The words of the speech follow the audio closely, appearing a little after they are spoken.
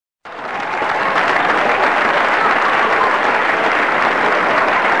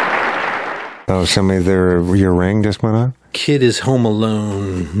Oh, your ring just went off? Kid is home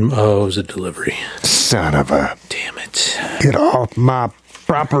alone. Oh, it was a delivery. Son of a... Damn it. Get off my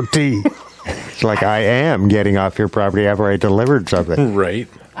property. It's like I am getting off your property after I delivered something. Right.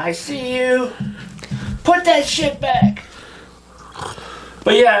 I see you. Put that shit back.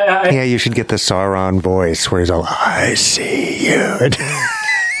 But yeah, yeah, you should get the Sauron voice where he's all, I see you.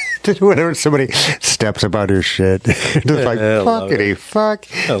 Whenever somebody steps up on your shit, just like, fuckity fuck.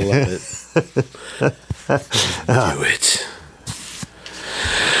 I love it. Do it.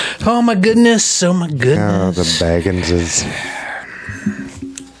 Oh my goodness. Oh my goodness. Oh, the Bagginses.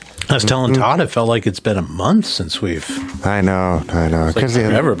 I was telling Todd, it felt like it's been a month since we've... I know. It's like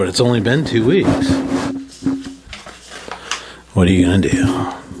forever, but it's only been 2 weeks. What are you going to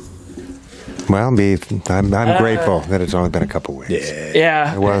do? Well, I'm grateful that it's only been a couple weeks.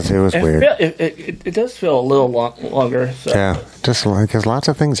 Yeah. It was weird. It does feel a little longer. So. Yeah, just because lots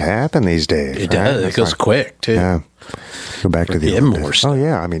of things happen these days. It does. It goes quick, too. Yeah. Go back to the old days. Oh,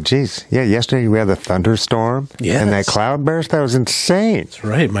 yeah. I mean, geez. Yeah, yesterday we had the thunderstorm. Yes. And that cloud burst. That was insane. That's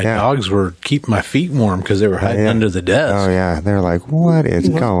right. My dogs were keeping my feet warm because they were hiding under the desk. Oh, yeah. They're like, what is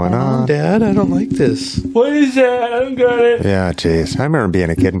going on? Dad, I don't like this. What is that? I don't got it. Yeah, geez. I remember being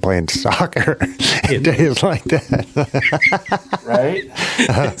a kid and playing soccer. Days like that. Right?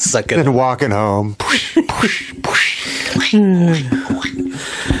 Suck it. And walking home.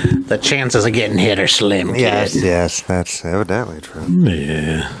 The chances of getting hit are slim, kid. Yes, that's evidently true.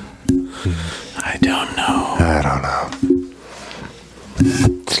 Yeah. I don't know.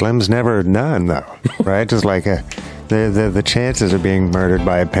 Slim's never none, though, right? Just like the chances of being murdered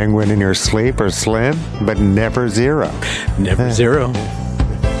by a penguin in your sleep are slim, but never zero. Never zero.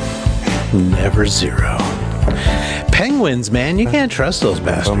 Never zero. Penguins, man, you can't trust those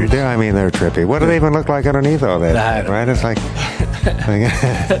bastards. I mean, they're trippy. What do they even look like underneath all that? Right? It's like...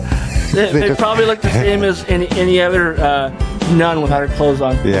 they probably look the same as any other nun without her clothes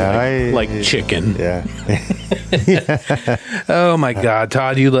on. Yeah, like chicken. Yeah. Oh my God,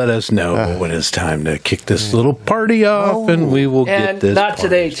 Todd! You let us know when it's time to kick this little party off, and we will get this. Not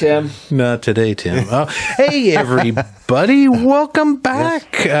today, Tim. Not today, Tim. Hey, everybody! Welcome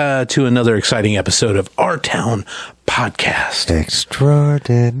back to another exciting episode of Our Town Podcast.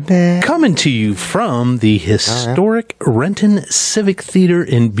 Extraordinary. Coming to you from the historic Renton Civic Theater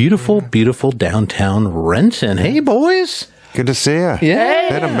in beautiful, beautiful downtown Renton. Hey, boys. Good to see you. Yeah.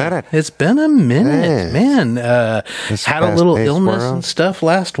 It's been a minute. It's been a minute, man. Had a little illness and stuff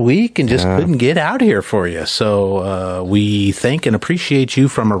last week and just couldn't get out here for you. So we thank and appreciate you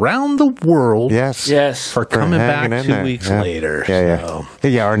from around the world. Yes. For coming back 2 weeks later.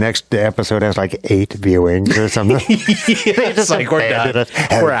 Yeah, our next episode has like 8 viewings or something. It's like we're done.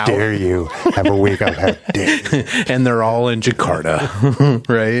 How dare you have a week of how dare you. And they're all in Jakarta,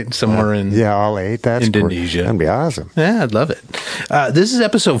 right? Somewhere in all 8. That's Indonesia. That'd be awesome. Yeah, I'd love it. This is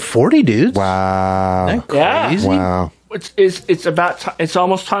episode 40, dudes. Wow. Isn't that crazy? Wow. It's about it's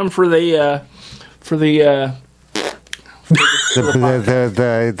almost time for the podcast.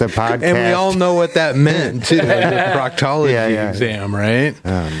 And we all know what that meant too. The proctology exam, right?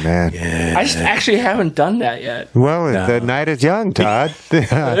 Oh man. Yeah. I actually haven't done that yet. Well, the night is young, Todd.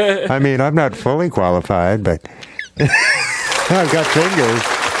 I mean, I'm not fully qualified, but I've got fingers.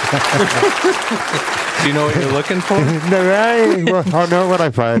 Do you know what you're looking for? No, I'll know when I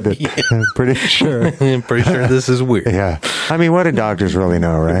find it. I'm pretty sure. I'm pretty sure this is weird. Yeah. I mean, what do doctors really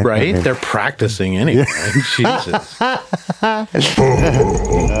know, right? Right? I mean, they're practicing anyway. Jesus.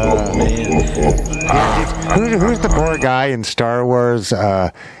 Who's the poor guy in Star Wars,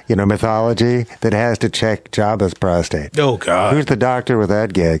 mythology that has to check Jabba's prostate? Oh, God. Who's the doctor with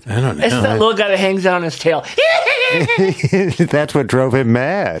that gig? I don't know. It's that little guy that hangs out on his tail. That's what drove him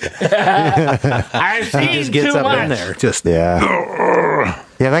mad. I've seen Just gets too up much. in there. Just Yeah,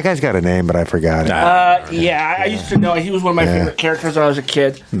 that guy's got a name, but I forgot it. I used to know. He was one of my favorite characters when I was a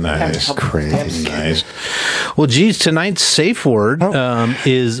kid. Nice. Crazy. Nice. Well, geez, tonight's safe word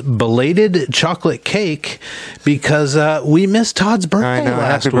is belated chocolate cake because we missed Todd's birthday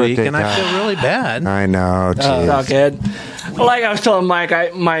last week, and I feel really bad. I know. It's all good. Like I was telling Mike,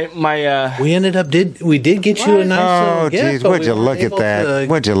 we ended up we did get you a nice gift. Would you look at that?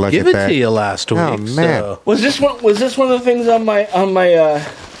 Would you look at that? Give it to you last week. Oh man. So. Was this one of the things on my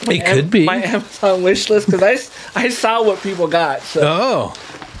it could be my Amazon wish list because I saw what people got. So.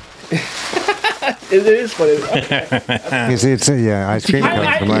 It is what it is. Okay. Ice cream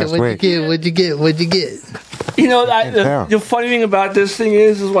comes from last week. What'd you get? You know, the funny thing about this thing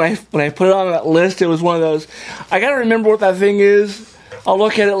is when I put it on that list, it was one of those. I got to remember what that thing is. I'll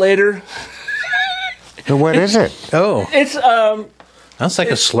look at it later. What is it? Oh, It's That's like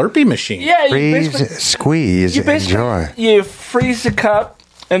a Slurpee machine. Yeah, freeze, squeeze, enjoy. You freeze the cup,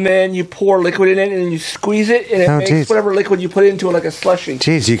 and then you pour liquid in it, and then you squeeze it, and it makes whatever liquid you put into it like a slushie.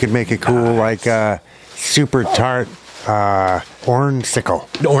 Jeez, you could make a cool, super tart orange-sickle.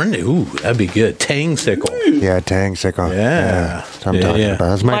 Ooh, that'd be good. Tang-sicle. Yeah, Tang-sicle. Yeah. That's what I'm talking about.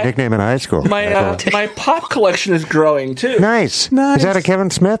 That's my nickname in high school. My pop collection is growing, too. Nice. Is that a Kevin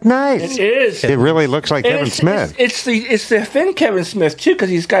Smith? Nice. It is. It really looks like Kevin Smith. It's the thin Kevin Smith, too, because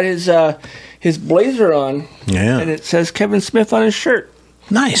he's got his blazer on. Yeah. And it says Kevin Smith on his shirt.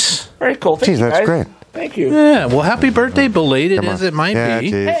 Nice. Very cool. Thank you, that's guys. great. Thank you. Yeah. Well, happy birthday, belated as it might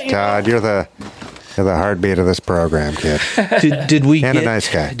be. Geez, Hey, Todd, you're the heartbeat of this program, kid. Did we and a nice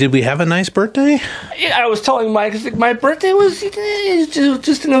guy. Did we have a nice birthday? Yeah, I was telling Mike, my birthday was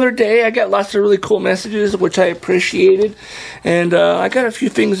just another day. I got lots of really cool messages, which I appreciated. And I got a few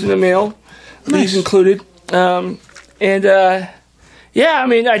things in the mail, these included. Yeah, I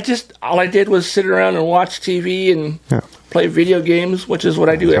mean, all I did was sit around and watch TV and play video games, which is what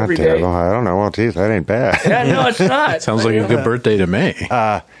I do every day. I don't know. Well, geez, that ain't bad. Yeah, no, it's not. Sounds like a good birthday to me.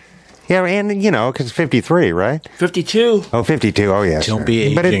 Yeah, and, because 53, right? 52. Oh, 52. Oh, yeah. Don't be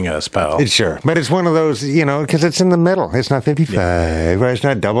aging us, pal. Sure. But it's one of those, because it's in the middle. It's not 55, right? It's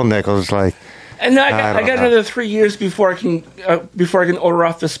not double nickels. It's like... And I got another 3 years before I can order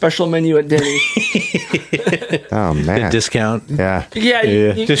off the special menu at Denny. Oh man, a discount. Yeah.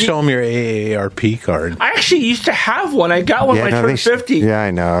 Just show them your AARP card. I actually used to have one. I got one when I turned 50. Yeah,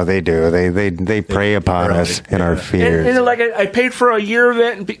 I know they do. They prey upon us in our fears. And I paid for a year of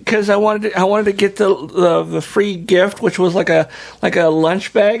it because I wanted to get the free gift, which was like a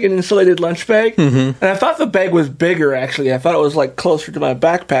lunch bag, an insulated lunch bag. Mm-hmm. And I thought the bag was bigger. Actually, I thought it was like closer to my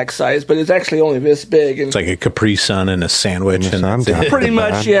backpack size, but it's actually only this big. And it's like a Capri Sun and a sandwich, and that's it. Pretty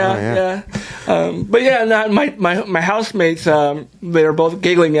much, yeah. But yeah, my housemates, they're both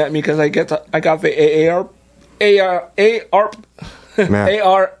giggling at me because I got the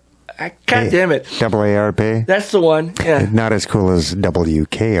God damn it. AARP? That's the one, yeah. Not as cool as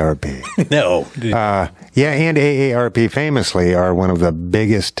WKRP. No. Yeah, and AARP famously are one of the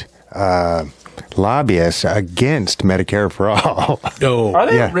biggest lobbyists against Medicare for all. Oh, are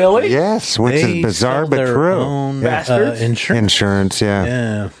they really? Yes, which is bizarre but true. Bastards. Insurance, yeah.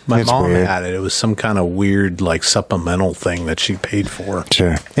 Yeah, my mom had it. It was some kind of weird, supplemental thing that she paid for.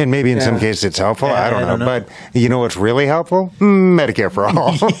 Sure, and maybe in some cases it's helpful. I don't know, but you know what's really helpful? Medicare for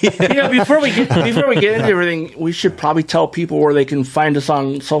all. Before we get into everything, we should probably tell people where they can find us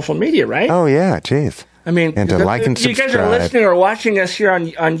on social media, right? Oh yeah, jeez. I mean, and to like and subscribe. You guys are listening or watching us here on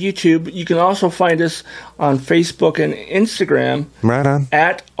YouTube. You can also find us on Facebook and Instagram. Right on.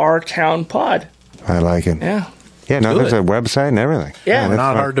 At Our Town Pod. I like it. Yeah. Yeah, no, there's a website and everything. Yeah,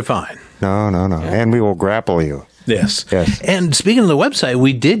 not hard to find. No. Yeah. And we will grapple you. Yes. And speaking of the website,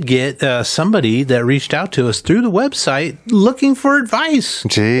 we did get somebody that reached out to us through the website looking for advice.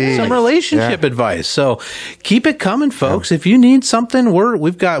 Jeez. Some relationship advice. So keep it coming, folks. If you need something,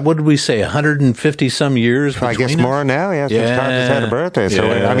 we've got, what did we say, 150 some years I guess more now, since Todd just had a birthday. So,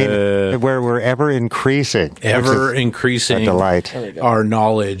 I mean, we're ever increasing. Ever increasing. A delight. Our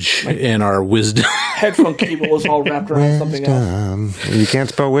knowledge and our wisdom. Headphone cable was all wrapped around something else. You can't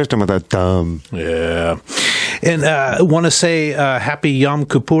spell wisdom without thumb. Yeah. And I want to say happy Yom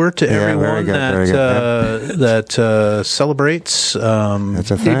Kippur to everyone that celebrates.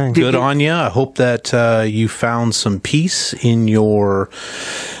 That's a thing. Good on you. I hope that you found some peace in your,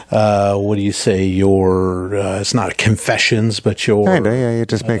 what do you say, your, it's not confessions, but your... you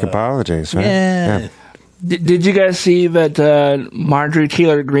just make apologies, right? Yeah. Did you guys see that Marjorie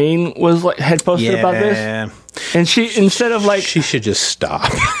Taylor Greene had posted about this? And she, instead of she should just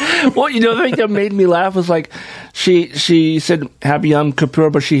stop. Well, the thing that made me laugh was she said Happy Yom Kippur,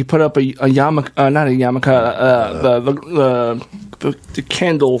 but she put up a yarmulke, not a yarmulke, the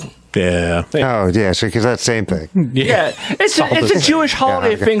candle. Yeah. Oh, yeah, because that's the same thing. Yeah. It's a Jewish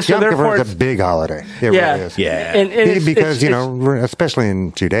holiday thing, so therefore it's a big holiday. It really is. Yeah. And because, especially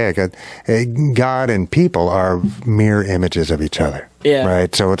in Judaica, God and people are mirror images of each other. Yeah.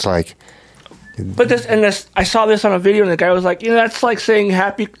 Right? So it's like... But I saw this on a video, and the guy was like, that's like saying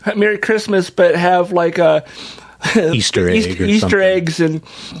Merry Christmas, but have like a Easter eggs and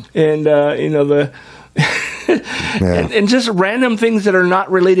the and just random things that are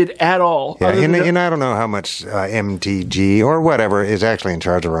not related at all. Yeah, and I don't know how much MTG or whatever is actually in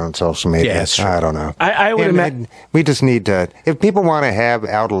charge of our own social media. Yes, I don't know. I would imagine we just need to. If people want to have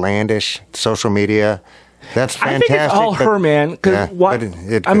outlandish social media. That's fantastic. I think it's all her, man. Because if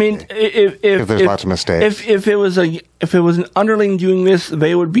there's lots of mistakes, if it was an underling doing this,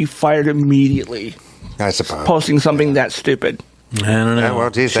 they would be fired immediately. I suppose posting something that stupid. I don't know. Well,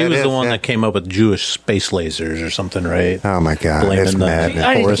 geez, she was the one that came up with Jewish space lasers or something, right? Oh my God, it's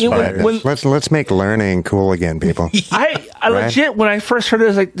madness. Let's make learning cool again, people. I legit, when I first heard it, I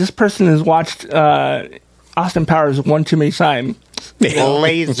was like, this person has watched Austin Powers one too many times.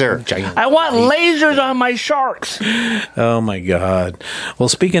 Laser. I want lasers on my sharks. Oh my God. Well,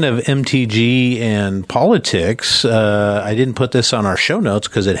 speaking of MTG and politics, I didn't put this on our show notes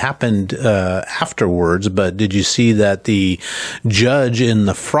because it happened afterwards, but did you see that the judge in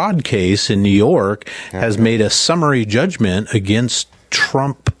the fraud case in New York has made a summary judgment against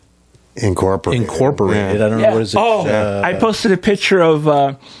Trump Incorporated? Yeah. I don't know what is it. I posted a picture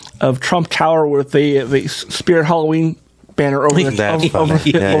of Trump Tower with the Spirit Halloween banner over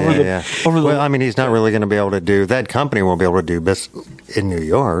the Well, I mean, he's not really going to be able to do that. Company won't be able to do business in New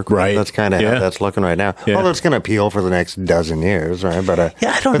York, right? That's kind of how that's looking right now. Although it's going to appeal for the next dozen years, right? But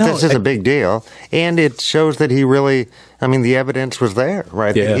I don't know. This is a big deal, and it shows that he really. I mean, the evidence was there,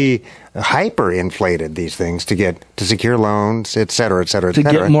 right? Yeah. That he hyperinflated these things to secure loans, et cetera, et cetera, et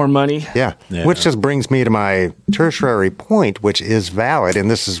cetera. To get more money. Yeah. Which just brings me to my tertiary point, which is valid,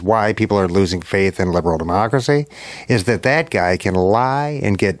 and this is why people are losing faith in liberal democracy, is that guy can lie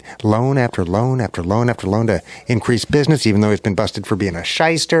and get loan after loan after loan after loan to increase business, even though he's been busted for being a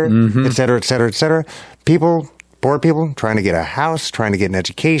shyster, et cetera, et cetera, et cetera. Poor people trying to get a house, trying to get an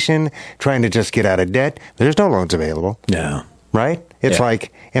education, trying to just get out of debt. There's no loans available. No. Right? It's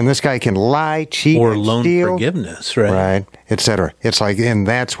like, and this guy can lie, cheat, or and loan steal, forgiveness, right? Right, et cetera. It's like, and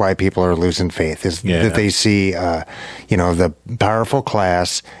that's why people are losing faith, is that they see, the powerful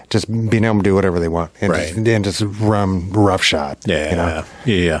class just being able to do whatever they want and just run roughshod. Yeah.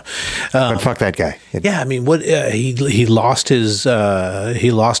 But fuck that guy. I mean, what he lost his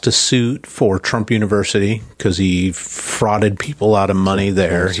suit for Trump University because he frauded people out of money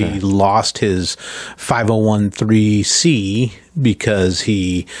there. He lost his 501(c)(3) because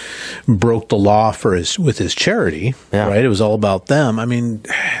he broke the law with his charity, right? It was all about them. I mean,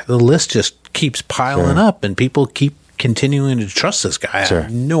 the list just keeps piling up, and people keep continuing to trust this guy. I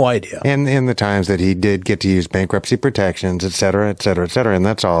have no idea. And in the times that he did get to use bankruptcy protections, et cetera, et cetera, et cetera, and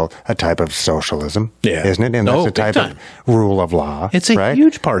that's all a type of socialism, isn't it? And that's a type of rule of law. It's a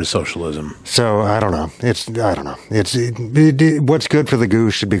huge part of socialism. So I don't know. What's good for the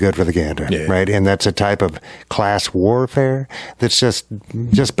goose should be good for the gander, right? And that's a type of class warfare that's just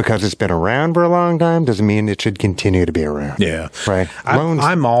because it's been around for a long time doesn't mean it should continue to be around. Yeah. Right.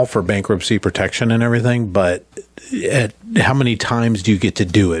 I'm all for bankruptcy protection and everything, but how many times do you get to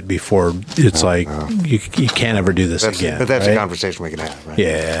do it before it's you can't ever do this again? But that's a conversation we can have, right?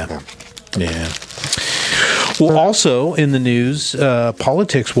 Yeah. Well, also in the news,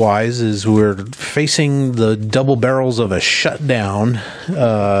 politics-wise, is we're facing the double barrels of a shutdown,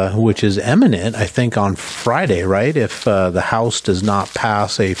 which is imminent, I think, on Friday, right? If the House does not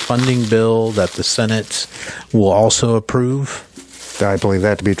pass a funding bill that the Senate will also approve. I believe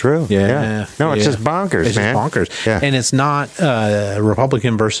that to be true. Yeah. No, it's just bonkers, man. It's just bonkers. Yeah. And it's not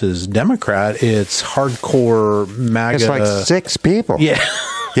Republican versus Democrat. It's hardcore MAGA. It's like 6 people. Yeah.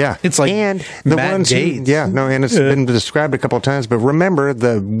 Yeah. It's like and the Matt ones Gaetz. And it's been described a couple of times, but remember,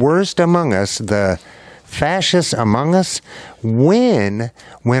 the worst among us, the fascists among us, win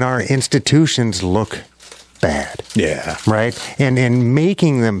when our institutions look bad. Yeah. Right? And in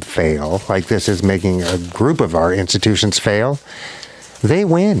making them fail, like this is making a group of our institutions fail, they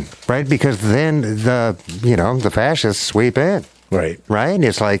win, right? Because then the fascists sweep in. Right. Right?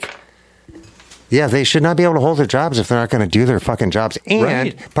 It's like, they should not be able to hold their jobs if they're not going to do their fucking jobs.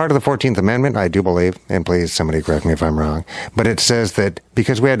 And part of the 14th Amendment, I do believe, and please somebody correct me if I'm wrong, but it says that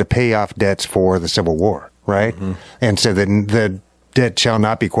because we had to pay off debts for the Civil War, right? Mm-hmm. And so that the debt shall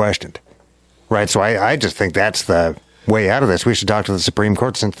not be questioned. Right, so I just think that's the way out of this. We should talk to the Supreme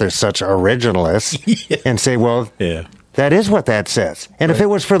Court since they're such originalists and say, well, that is what that says. And if it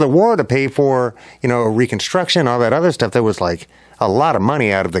was for the war to pay for, reconstruction, all that other stuff, there was like a lot of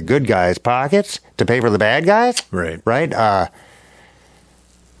money out of the good guys' pockets to pay for the bad guys. Right.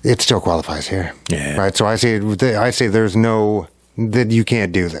 It still qualifies here. Yeah. Right, so I say there's that you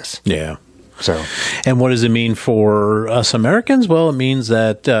can't do this. Yeah. So, and what does it mean for us Americans? Well, it means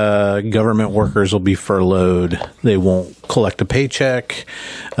that government workers will be furloughed. They won't collect a paycheck.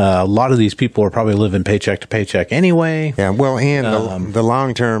 A lot of these people are probably living paycheck to paycheck anyway. Yeah, well, and the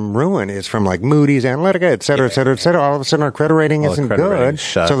long-term ruin is from like Moody's, Analytica, et cetera, et cetera, et cetera. All of a sudden our credit rating isn't good,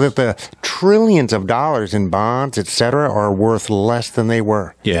 so that the trillions of dollars in bonds, et cetera, are worth less than they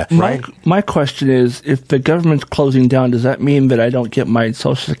were. Yeah. Right? My question is, if the government's closing down, does that mean that I don't get my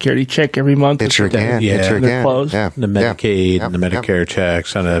Social Security check every month? It sure can. Yeah. It sure can. Closed? Yeah. The Medicaid and the Medicare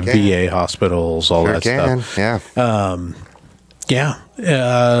checks and the VA hospitals, all that stuff. Yeah. Yeah.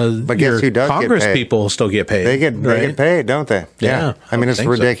 But guess who does Congress get paid? people still get paid. They get paid, don't they? Yeah. I mean, it's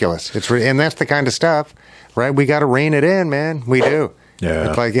ridiculous. So. And that's the kind of stuff, right? We got to rein it in, man. We do. Yeah.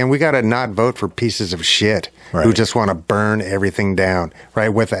 It's like, and we got to not vote for pieces of shit who just want to burn everything down, right?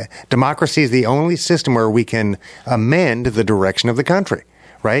 With democracy is the only system where we can amend the direction of the country,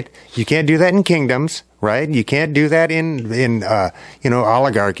 right? You can't do that in kingdoms, right? You can't do that in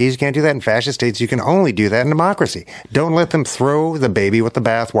oligarchies. You can't do that in fascist states. You can only do that in democracy. Don't let them throw the baby with the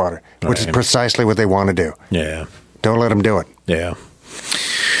bathwater, which is precisely what they want to do. Yeah. Don't let them do it. Yeah.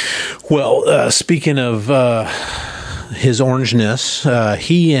 Well, speaking of his orangeness,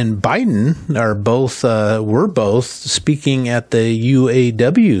 he and Biden are both were both speaking at the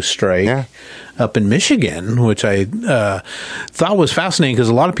UAW strike up in Michigan, which I thought was fascinating because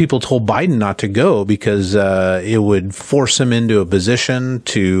a lot of people told Biden not to go because it would force him into a position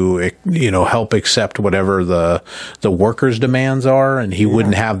to help accept whatever the workers' demands are, and he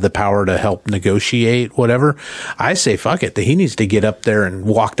wouldn't have the power to help negotiate whatever. I say fuck it, that he needs to get up there and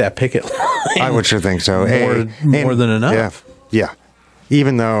walk that picket line. I would sure think so. More than enough. Yeah.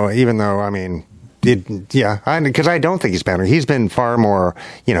 Even though, I mean, because I don't think he's better. He's been far more,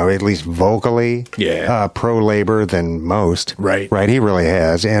 at least vocally, pro-labor than most. Right. He really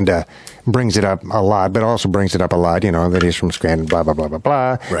has, and brings it up a lot, but also brings it up a lot, that he's from Scranton, blah, blah, blah, blah,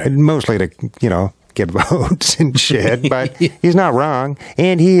 blah. Right. And mostly to, get votes and shit, but he's not wrong.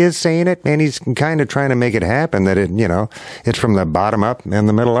 And he is saying it, and he's kind of trying to make it happen that it's from the bottom up and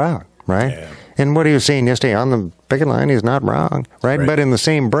the middle out, right? Yeah. And what he was saying yesterday on the picket line, he's not wrong, right? But in the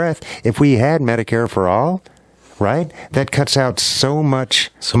same breath, if we had Medicare for all, right, that cuts out so much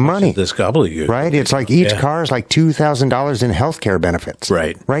money. Much of this gobbledygook. Right? It's like each car is like $2,000 in health care benefits.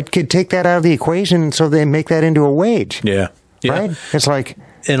 Right. Could take that out of the equation so they make that into a wage. Yeah. Right? It's like...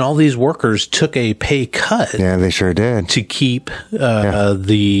 And all these workers took a pay cut. Yeah, they sure did. To keep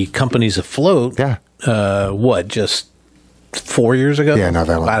the companies afloat. Yeah. Just 4 years ago? Yeah, not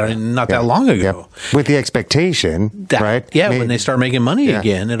that long. Not that long ago. Yeah. With the expectation, right? Yeah, when they start making money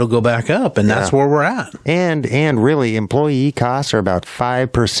again, it'll go back up, and that's where we're at. And really, employee costs are about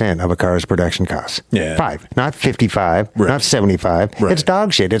 5% of a car's production costs. Yeah. 5, not 55, not 75. Right. It's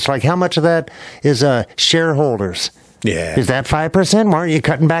dog shit. It's like, how much of that is shareholders? Yeah. Is that 5%? Why aren't you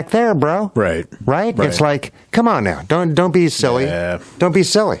cutting back there, bro? Right. It's like, come on now. Don't be silly. Yeah. Don't be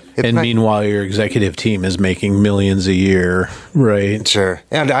silly. Meanwhile, your executive team is making millions a year, right? Sure.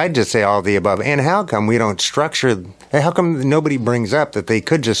 And I'd just say all the above. And how come we don't how come nobody brings up that they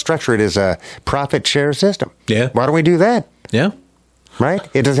could just structure it as a profit share system? Yeah. Why don't we do that? Yeah. Right?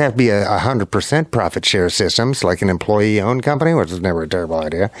 It doesn't have to be 100% profit share systems like an employee-owned company, which is never a terrible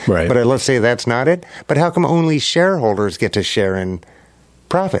idea. Right. But let's say that's not it. But how come only shareholders get to share in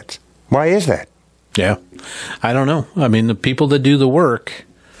profits? Why is that? Yeah. I don't know. I mean, the people that do the work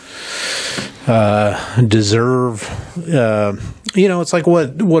deserve... it's like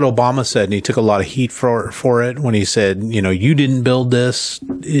what Obama said, and he took a lot of heat for it when he said, you didn't build this.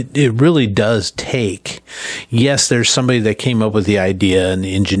 It really does take. Yes, there's somebody that came up with the idea and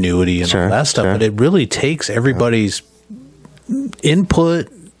the ingenuity and all that stuff, but it really takes everybody's input,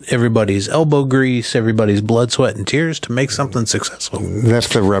 everybody's elbow grease, everybody's blood, sweat, and tears to make something successful. That's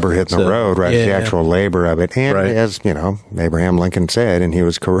the rubber hitting the road, right? Yeah, the actual labor of it. And as, Abraham Lincoln said, and he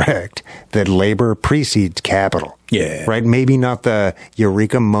was correct, that labor precedes capital. Yeah. Right? Maybe not the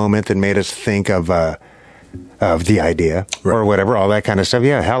eureka moment that made us think of the idea or whatever, all that kind of stuff.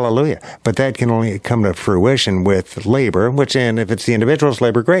 Yeah, hallelujah. But that can only come to fruition with labor, and if it's the individual's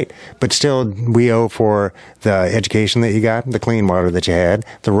labor, great. But still, we owe for the education that you got, the clean water that you had,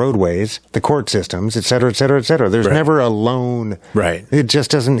 the roadways, the court systems, et cetera, et cetera, et cetera. There's never a loan. Right. It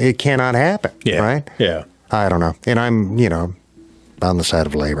just it cannot happen. Yeah. Right? Yeah. I don't know. And I'm, on the side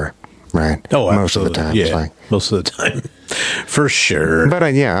of labor. Right. Oh, most of the time. Yeah. Most of the time. For sure. But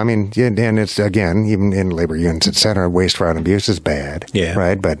and it's, again, even in labor unions, et cetera, waste, fraud, and abuse is bad. Yeah.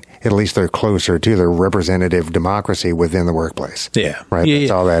 Right. But at least they're closer to their representative democracy within the workplace. Yeah. Right. Yeah,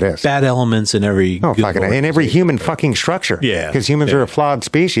 That's all that is. Bad elements in every. In every human fucking structure. Yeah. Because humans are a flawed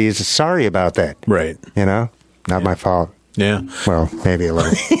species. Sorry about that. Right. Not my fault. Yeah. Well, maybe a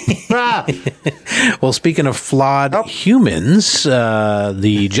little. Well, speaking of flawed humans,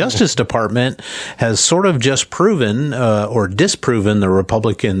 the Justice Department has sort of just proven or disproven the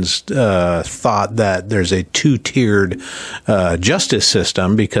Republicans' thought that there's a two-tiered justice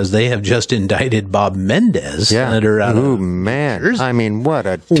system because they have just indicted Bob Mendez, senator out of man. Jersey. I mean, what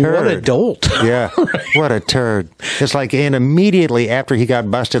a turd. What a dolt. Yeah. What a turd. It's like, and immediately after he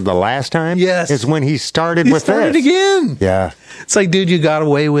got busted the last time is when he started with this. Again. Yeah. It's like, dude, you got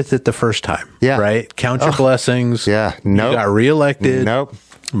away with it the first time. Yeah. Right? Count your blessings. Yeah. Nope. You got reelected. Nope.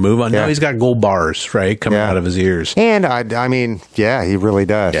 Move on. Yeah. Now he's got gold bars, right, coming out of his ears. And I mean, yeah, he really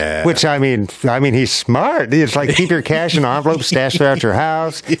does. Yeah. Which I mean, he's smart. It's like keep your cash in envelopes, stash throughout your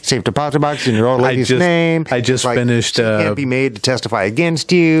house, safe deposit box in your old lady's name. I just like, finished. She can't be made to testify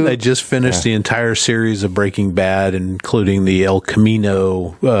against you. I just finished the entire series of Breaking Bad, including the El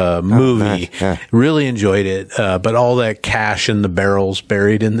Camino movie. Nice. Yeah. Really enjoyed it, but all that cash in the barrels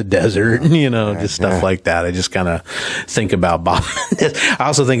buried in the desert, just stuff like that. I just kind of think about Bob. I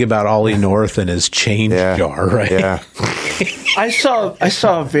also think about Ollie North and his change jar, right? Yeah. I saw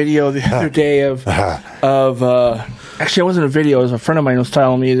a video the other day of actually it wasn't a video, it was a friend of mine who was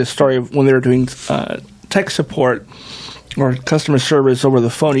telling me the story of when they were doing tech support or customer service over the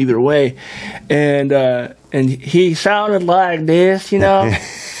phone, either way, and he sounded like this, Who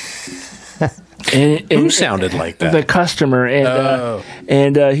sounded like that? The customer,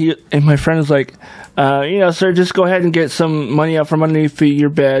 and my friend was like, sir, just go ahead and get some money out from underneath your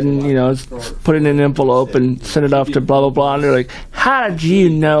bed and, put it in an envelope and send it off to blah, blah, blah. And they're like, how did you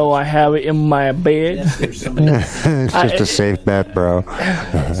know I have it in my bed? It's just a safe bet, bro.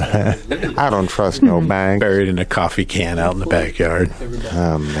 I don't trust no bank. Buried in a coffee can out in the backyard.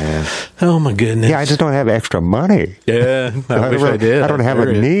 Oh, man. Oh, my goodness. Yeah, I just don't have extra money. Yeah, I wish I did. I don't have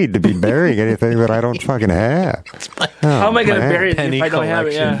a need to be burying anything that I don't fucking have. How am I going to bury it if I don't have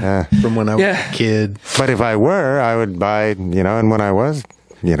it? Yeah. From when I was a kid. But if I were, I would buy, and when I was,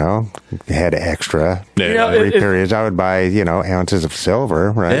 had extra periods, I would buy, ounces of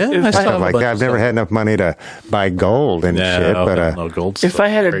silver, right? Yeah, stuff like that. I've never had enough money to buy gold and shit. But no gold if I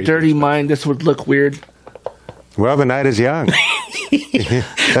had a dirty mind, this would look weird. Well, the night is young. We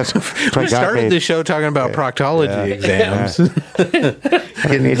started the show talking about proctology exams.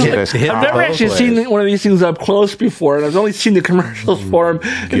 I've never actually seen one of these things up close before, and I've only seen the commercials for them.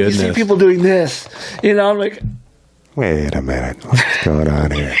 And you see people doing this. I'm like, wait a minute. What's going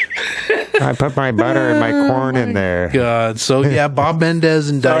on here? I put my butter and my corn in there. God. So, Bob Mendez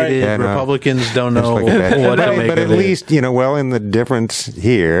indicted. Yeah, Republicans don't know what to make But at least, in the difference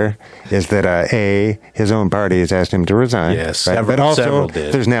here is that, his own party has asked him to resign. Yes. Right? But also,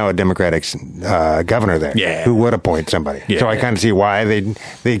 there's now a Democratic governor there who would appoint somebody. Yeah. So I kind of see why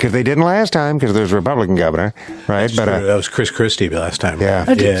because they didn't last time because there's a Republican governor, right? That was Chris Christie last time.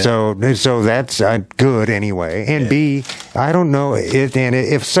 Yeah. So that's good anyway. And B, I don't know, and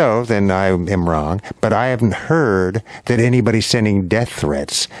if so, then I am wrong, but I haven't heard that anybody's sending death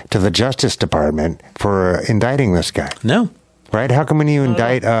threats to the Justice Department for indicting this guy. No. Right? How come when you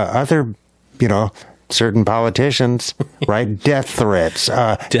indict other, certain politicians, right? Death threats,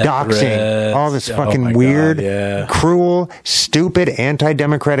 doxing, all this fucking weird, cruel, stupid,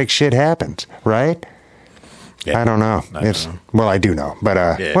 anti-democratic shit happens, right? Yeah. I don't know. Well, I do know, but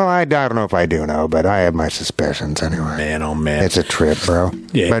I don't know if I do know, but I have my suspicions anyway. Man, oh man, it's a trip, bro.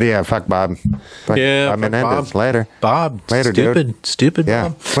 Yeah. But fuck Bob. Bob Menendez. Later, Bob. Later, stupid. Yeah,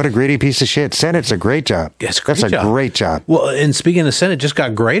 Bob. What a greedy piece of shit. Senate's a great job. Yes, that's a great job. Well, and speaking of Senate, just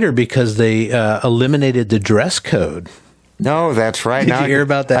got greater because they eliminated the dress code. No, that's right. Did you hear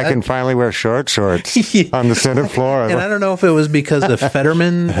about that? I can finally wear shorts on the Senate floor. And I don't know if it was because of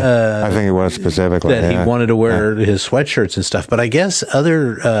Fetterman. I think it was specifically. That he wanted to wear his sweatshirts and stuff. But I guess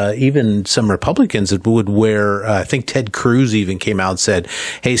even some Republicans would wear, I think Ted Cruz even came out and said,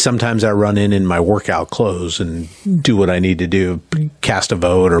 hey, sometimes I run in my workout clothes and do what I need to do, cast a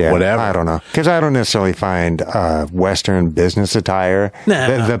vote or whatever. I don't know. Because I don't necessarily find Western business attire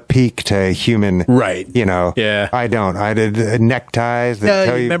the peak to human. Right. I don't. I did neckties that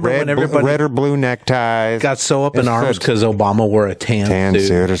tell you red or blue neckties. Got so up in arms because Obama wore a tan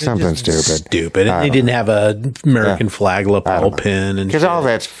suit or something stupid. And they didn't have a American flag lapel pin. Because all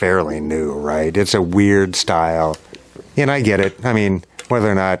that's fairly new, right? It's a weird style. And I get it. I mean,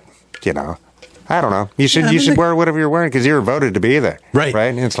 whether or not, I don't know. You should wear whatever you're wearing because you were voted to be there. Right. Right?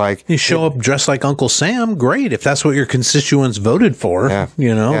 And it's like... You show up dressed like Uncle Sam, great. If that's what your constituents voted for, then...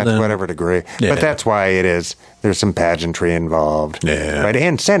 to whatever degree. Yeah. But that's why it is. There's some pageantry involved. Yeah. Right?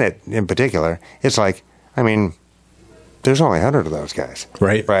 And Senate, in particular, it's like, I mean, there's only 100 of those guys.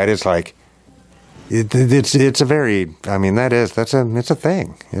 Right. Right? It's like... It's a very... I mean, it's a thing. It's a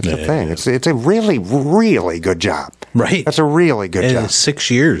thing. It's a really, really good job. Right. That's a really good And job. it's 6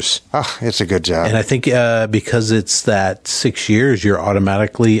 years. Oh, it's a good job. And I think because it's that 6 years, you're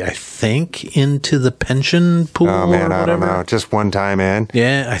automatically, I think, into the pension pool Oh, man, or I whatever. don't know. Just one time in?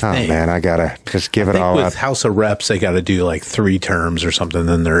 Yeah, I Oh, think. man, I got to just give I it think all with up. House of Reps, they got to do like 3 terms or something.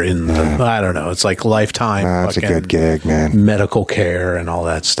 Then they're in the, I don't know. It's like lifetime. That's a fucking good gig, man. medical care and all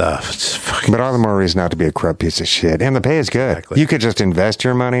that stuff. It's fucking But all the more reason not to be a corrupt piece of shit. And the pay is good. Exactly. You could just invest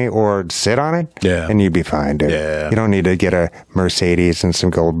your money or sit on it, Yeah. and you'd be fine, dude. Yeah. You don't need to get a Mercedes and some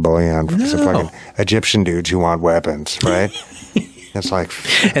gold bullion from some No. fucking Egyptian dudes who want weapons, right? It's like,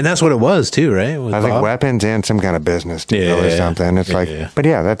 and that's what it was too, right? With I think Bob? weapons and some kind of business deal or Yeah. something. It's like, Yeah. but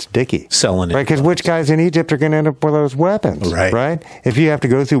yeah, that's dicky. Selling it. Right, because which guys in Egypt are going to end up with those weapons? Right. Right? If you have to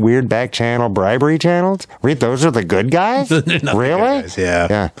go through weird back channel bribery channels, read those are the good guys? They're not the Really? good guys, yeah.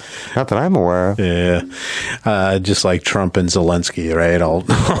 Yeah. Not that I'm aware of. Yeah. Just like Trump and Zelensky, right?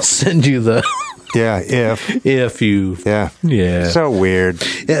 I'll send you the Yeah, if you Yeah. yeah. So weird.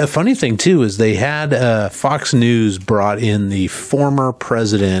 Yeah, a funny thing too is they had Fox News brought in the former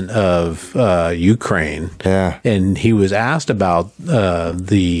president of Ukraine. Yeah. And he was asked about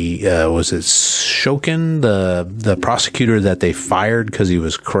was it Shokin, the prosecutor that they fired because he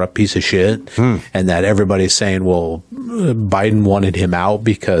was a corrupt piece of shit, and that everybody's saying, well, Biden wanted him out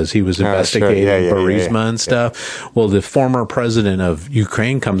because he was investigating sure. Yeah, Burisma and stuff. Well, the former president of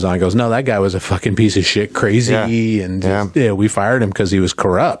Ukraine comes on and goes, no, that guy was a fucking piece of shit, crazy, Yeah. and just, we fired him because he was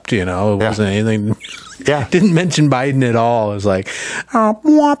corrupt. You know, it wasn't anything. Yeah. Didn't mention Biden at all. It was like, womp,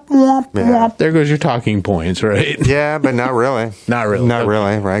 womp, womp. There goes your talking points, right? Yeah, but not really. Not really. Not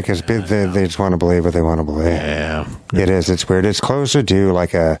really, right? Because they just want to believe what they want to believe. Yeah. It is. It's weird. It's closer to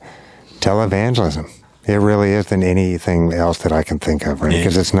like a televangelism. It really is than anything else that I can think of, right?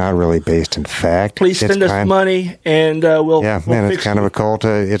 Because it's not really based in fact. Please It's send us money, and we'll. Yeah, we'll man, fix it's kind it. of a cult.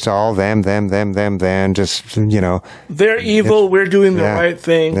 It's all them. Just, you know. They're evil. We're doing the Yeah, right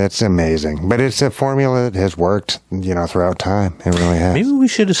thing. That's amazing. But it's a formula that has worked, you know, throughout time. It really has. Maybe we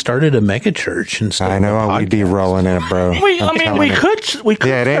should have started a mega church instead. I know of a we'd be podcast. rolling in it, bro. We could.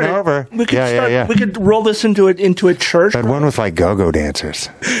 Yeah, it ain't start over. We could Yeah, start. yeah. We could roll this into a church. But one with like go-go dancers.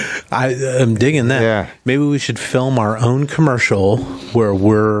 I'm digging that. Yeah. Maybe we should film our own commercial where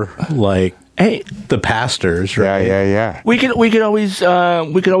we're like Hey, the pastors, Yeah, right? yeah. we could always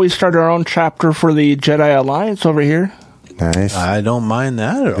start our own chapter for the Jedi Alliance over here. Nice. I don't mind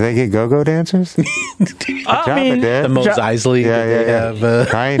that at Do all. they get go-go dancers? I Jabba mean, did. The Mos Ja- Eisley. Yeah, that they yeah. have,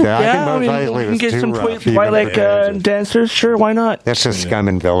 Kinda. yeah, I think Mos Eisley we can was get too some rough. Twilight Even dancers. Sure, why not? That's just scum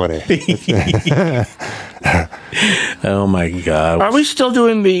and villainy. oh my God. Are we still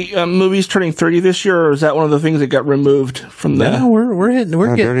doing the movies turning 30 this year, or is that one of the things that got removed from the? No, we're getting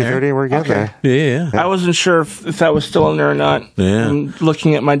Dirty there. 30, we're getting Okay. there. Yeah. I wasn't sure if that was still in there or not. Yeah. I'm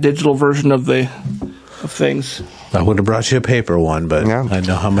looking at my digital version of things. I would have brought you a paper one, but Yeah. I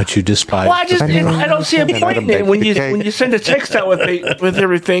know how much you despise. Well, I don't see a point in it when Okay. you send a text out with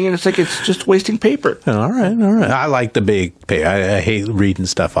everything, and it's like it's just wasting paper. All right. I like the big paper. I hate reading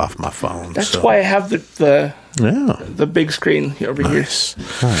stuff off my phone. That's so. why I have the Yeah. big screen over here.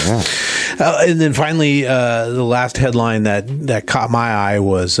 Oh, yeah. And then finally, the last headline that caught my eye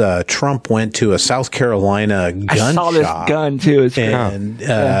was Trump went to a South Carolina gun I saw this shop gun too. It's great. and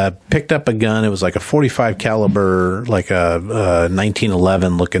picked up a gun. It was like a .45 caliber, like a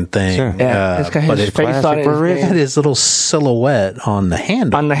 1911 looking thing. Sure. Yeah, it's got but his it face on it. for his had name his little silhouette on the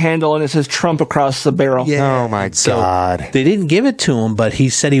handle. on the handle, and it says Trump across the barrel. Oh, my So God. they didn't give it to him, but he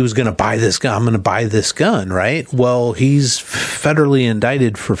said he was going to buy this gun. I'm going to buy this gun, right? Well, he's federally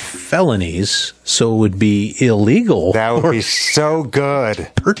indicted for felonies, so it would be illegal That would be so good. to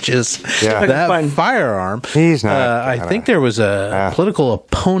purchase Yeah. that Fine. firearm. He's not I gonna- think there was a political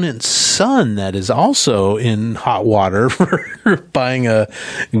opponent's son that is also in hot water for buying a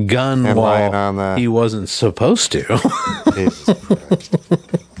gun And lying on while the- he wasn't supposed to. Jesus Christ.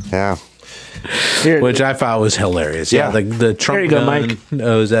 Yeah. Here, Which I thought was hilarious. Yeah, Yeah. the Trump There you go, gun. Mike.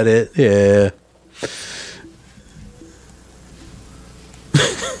 Oh, is that it? Yeah.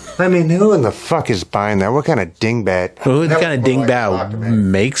 I mean, who in the fuck is buying that? What kind of dingbat? Who That kind of was more like a dingbat Glock to me.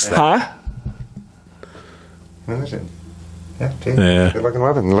 makes that? huh? What is it? Yeah, gee, Yeah. good looking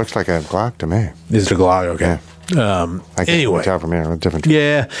weapon. It looks like a Glock to me. Is the Glock okay? I can't Anyway. tell from here. Different.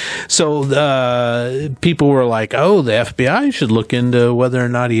 Yeah. So people were like, oh, the FBI should look into whether or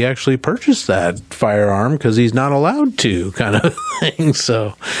not he actually purchased that firearm because he's not allowed to, kind of thing.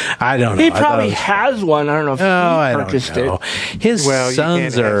 So I don't know. He I thought probably it was- has one. I don't know if I he don't purchased know. it. His Well, you sons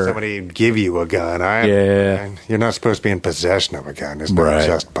can't have are. somebody give you a gun. Yeah. You're not supposed to be in possession of a gun. It's not Right.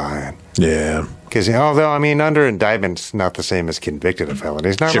 just buying. Yeah. Because although I mean, under indictment's not the same as convicted of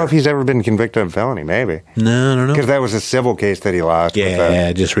felonies. Not know Sure. if he's ever been convicted of felony. Maybe. No, I don't know. Because that was a civil case that he lost.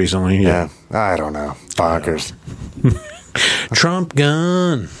 Yeah, just recently. Yeah. I don't know. Bonkers. Trump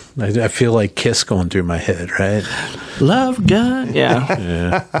gun. I feel like Kiss going through my head, right? Love gun.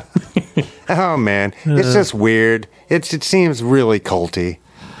 Yeah. Oh, man. It's just weird. It seems really culty.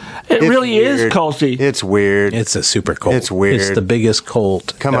 It really is culty. It's weird. It's a super cult. It's weird. It's the biggest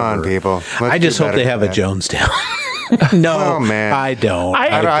cult. Come ever. on, people. I just hope they have a Jonestown. No, oh, man. I don't.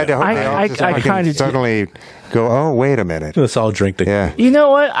 I don't. I kind of suddenly go, oh, wait a minute. Let's all drink the. Yeah. You know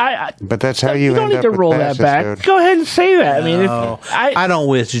what? But that's how you don't end need up to with roll that fascists, back. dude. Go ahead and say that. No, I don't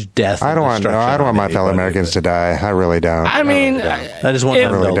wish death. I don't want my fellow Americans to die. I really don't. I mean, I just want I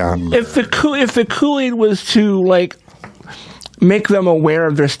really don't. If the Kool-Aid was to like make them aware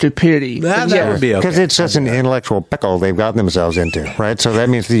of their stupidity, that would be okay. Because it's just an intellectual pickle they've gotten themselves into, right? So that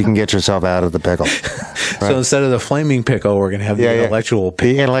means that you can get yourself out of the pickle. Right? So instead of the flaming pickle, we're going to have the intellectual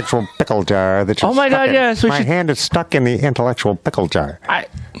pickle. The intellectual pickle jar. That oh my God, in. yes. My hand is stuck in the intellectual pickle jar.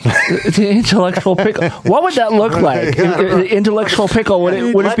 The intellectual pickle. What would that look like? The intellectual pickle. Would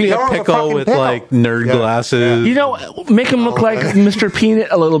it be a pickle with like nerd glasses? You know, make him look like Mr. Peanut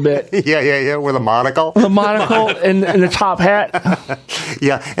a little bit. Yeah, with a monocle. The monocle and the top hat.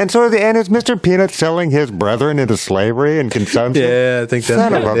 Yeah, and is Mr. Peanut selling his brethren into slavery and consumption? Yeah, I think that's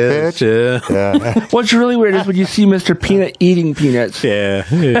Son of a bitch. Yeah. What's really weird is when you see Mr. Peanut eating peanuts. Yeah.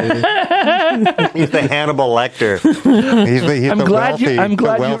 He's the Hannibal Lecter. He's the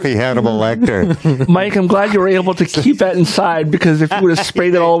wealthy Hannibal Lecter. Mike, I'm glad you were able to keep that inside, because if you would have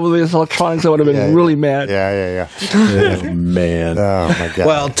sprayed it all over these electronics, I would have been really mad. Yeah. Oh, man. Oh, my God.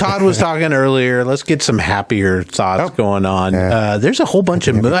 Well, Todd was talking earlier. Let's get some happier thoughts going on. Yeah. There's a whole bunch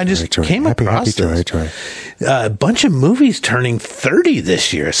of movies. I just came across a bunch of movies turning 30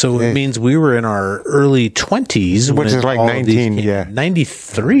 this year. So it means we were in our early 20s. Which is like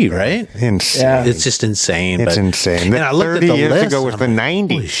 93, right? Insane. Yeah. It's just insane. It's insane. And I looked 30 at the years list, ago was the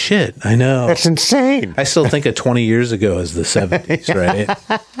 90s. Holy shit, I know. That's insane. I still think of 20 years ago as the 70s, right?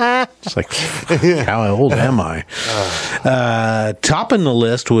 It's like, how old am I? Topping the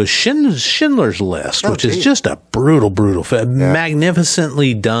list was Schindler's List, which is just a brutal film.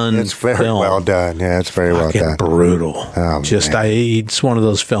 Magnificently done It's very film. well done. Yeah, it's very well done. Brutal. Oh, It's one of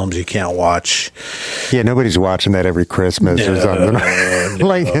those films you can't watch. Yeah, nobody's watching that every Christmas or something.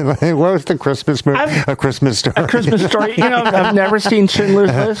 Like, what was the Christmas movie? A Christmas Story. A Christmas Story. You know, I've never seen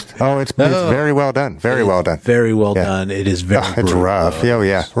Schindler's List. Oh, it's very well done. Very well done. Very well done. It is very It's brutal. rough. Oh,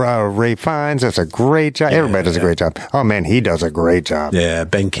 yeah. Ray Fiennes does a great job. Everybody does a great job. Oh, man, he does a great job. Yeah,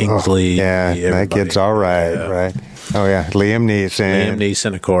 Ben Kingsley. That kid's all right, right? Oh, yeah. Liam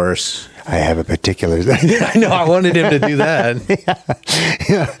Neeson, of course. I have a particular... I know. I wanted him to do that.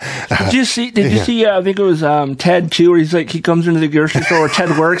 Did you see? I think it was Ted too, where he's like, he comes into the grocery store where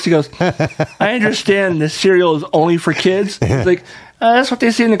Ted works. He goes, "I understand this cereal is only for kids." He's like, "That's what they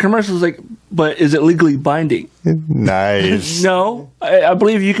say in the commercials." Like, but is it legally binding? Nice. No, I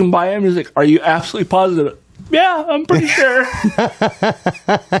believe you can buy them. He's like, "Are you absolutely positive?" Yeah, I'm pretty sure.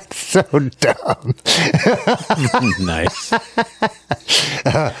 So dumb. Nice.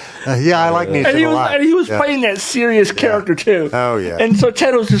 Yeah, I like Neeson a lot. And he was playing that serious character too. Oh, yeah. And so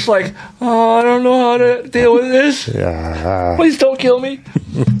Ted was just like, "Oh, I don't know how to deal with this. Yeah. Please don't kill me."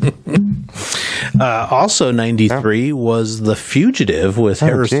 Also, 93 was The Fugitive with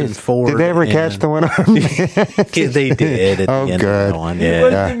Harrison Ford. Did they ever catch the one armed man? They did at the end good. of that one. It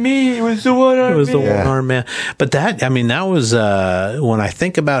wasn't me. It was the one armed man. It was the one-armed man. But that was, when I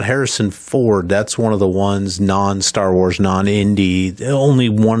think about Harrison Ford, that's one of the ones non-Star Wars, non-indie, only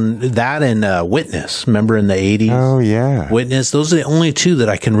one, that and Witness, remember in the 80s? Oh, yeah. Witness, those are the only two that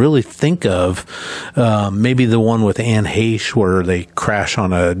I can really think of. Maybe the one with Anne Heche where they crash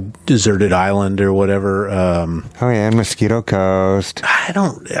on a deserted island or whatever. Oh, yeah, and Mosquito Coast.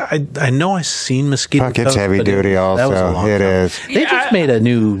 I know I've seen Mosquito Coast. It's heavy duty also. That was a long time. Is. They just made a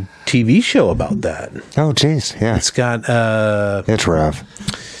new TV show about that. Oh, geez, yeah. It's got... it's rough.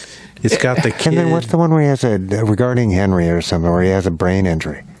 It's got the kid... And then what's the one where he has regarding Henry or something, where he has a brain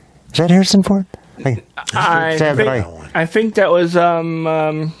injury? Is that Harrison Ford? I think that was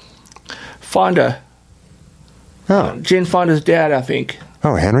Fonda. Oh. Jane Fonda's dad, I think.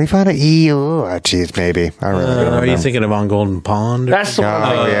 Oh, Henry Fonda? Jeez, maybe. I really don't know. Are you thinking of On Golden Pond? That's the one.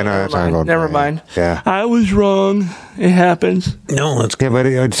 That's On Golden Pond. Never mind. Yeah. I was wrong. It happens. No, it's good.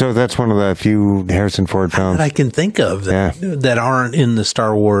 Yeah, but so that's one of the few Harrison Ford films that I can think of that aren't in the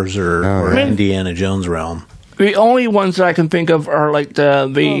Star Wars or Indiana Jones realm. The only ones that I can think of are like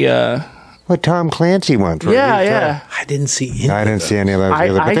the what Tom Clancy ones, right? Yeah. I didn't see any. I didn't see any of those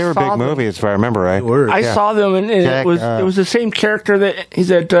either, but they were big movies, if I remember right. I saw them, and it was the same character that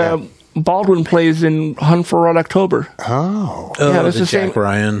Baldwin plays in Hunt for Red October. Oh. Yeah, that's the the same. Jack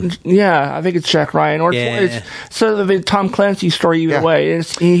Ryan. Yeah, I think it's Jack Ryan, or it's sort of a Tom Clancy story either way.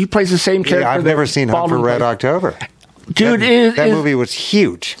 He plays the same character. Yeah, I've never seen Hunt for Red October. Dude, that movie was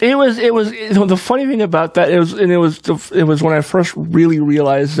huge. It was. The funny thing about that it was when I first really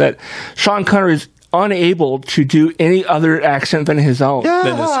realized that Sean Connery is unable to do any other accent than his own.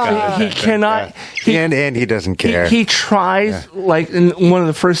 He cannot. And he doesn't care. He tries, like in one of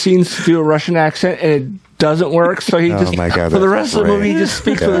the first scenes, to do a Russian accent, and it doesn't work. So he just, for the rest of the movie, he just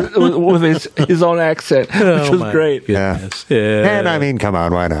speaks with his own accent, which was great. Yeah. And I mean, come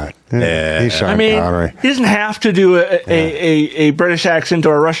on, why not? Yeah. He's Sean Connery. He doesn't have to do a British accent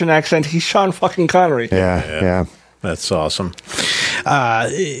or a Russian accent. He's Sean fucking Connery. Yeah. That's awesome.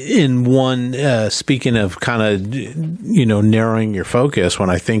 In one, speaking of kind of, narrowing your focus,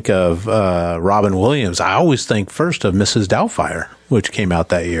 when I think of Robin Williams, I always think first of Mrs. Doubtfire, which came out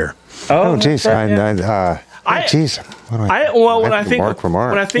that year. Oh, geez. Geez. When I think of,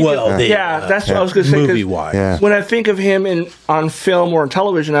 that's what I was going to say. Movie wise, when I think of him on film or on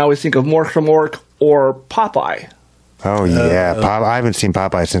television, I always think of Mork from Mork or Popeye. Oh yeah, I haven't seen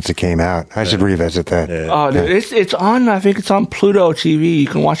Popeye since it came out. I should revisit that. It's on. I think it's on Pluto TV. You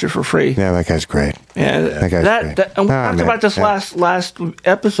can watch it for free. Yeah, that guy's great. Yeah, that guy's great. And we talked about this last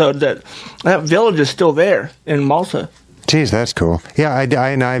episode that village is still there in Malta. Geez, that's cool. Yeah,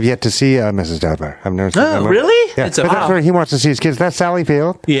 I've yet to see Mrs. Doubtfire. I've never seen that movie. Really? Yeah, but that's where he wants to see his kids. That's Sally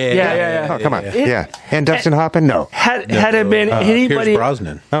Field. Yeah. Oh, come on. Yeah. And Dustin Hoffman? No. Had it been anybody... Pierce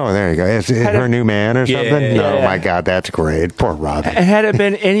Brosnan. Oh, there you go. Is it her new man or something? Yeah. Oh, my God, that's great. Poor Robin. And had it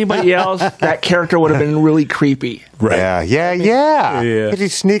been anybody else, that character would have been really creepy. Right. Yeah. Because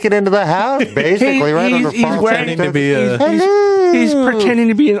he's sneaking into the house, basically, right under false pretense. He's pretending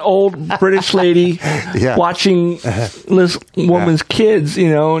to be an old British lady watching this woman's kids,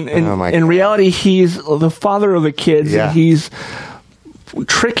 and in reality, he's the father of the kids, and he's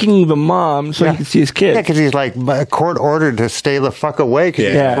tricking the mom so he can see his kids. Yeah, because he's like court ordered to stay the fuck away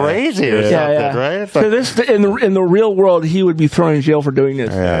because he's crazy or something, right? So this, in the real world, he would be thrown in jail for doing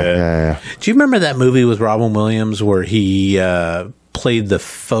this. Yeah. Do you remember that movie with Robin Williams where he played the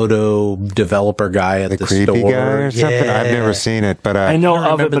photo developer guy at the creepy store? Guy or something? I've never seen it, but I know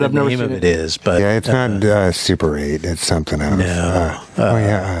of it, but I've never seen it. It is, but it's not Super 8. It's something else.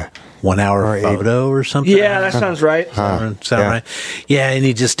 No. 1 hour photo or something. Yeah, that sounds right. Sound right? Yeah, and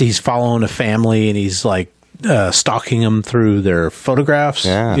he's following a family, and he's like stalking them through their photographs,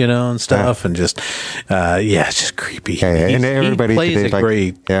 and stuff, and just it's just creepy. And everybody he plays a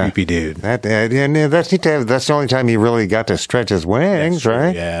great creepy dude. That's the only time he really got to stretch his wings,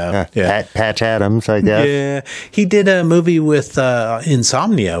 right? Yeah. Patch Adams, I guess. Yeah, he did a movie with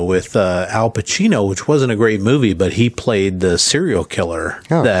Insomnia with Al Pacino, which wasn't a great movie, but he played the serial killer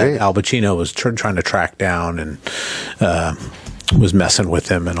that Al Pacino was trying to track down and was messing with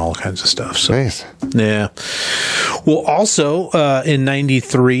him and all kinds of stuff. So, yeah. Well, also in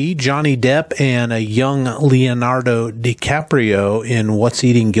 '93, Johnny Depp and a young Leonardo DiCaprio in What's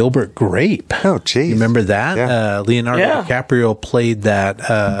Eating Gilbert Grape. Oh, geez. You remember that? Yeah. Leonardo DiCaprio played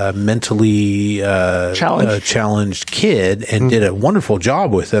that mentally challenged kid and did a wonderful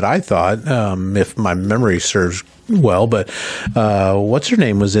job with it, I thought, if my memory serves well. But what's her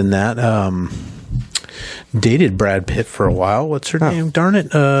name was in that? Dated Brad Pitt for a while. What's her name? Darn it.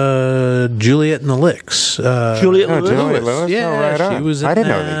 Juliet and the Licks. Juliet Lewis? Yeah, she was in I didn't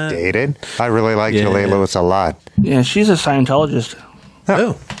know they dated. I really like Juliet Lewis a lot. Yeah, she's a Scientologist.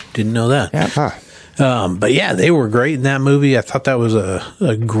 Oh, didn't know that. Yeah. But yeah, they were great in that movie. I thought that was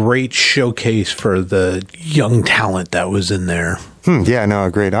a great showcase for the young talent that was in there. Yeah, no,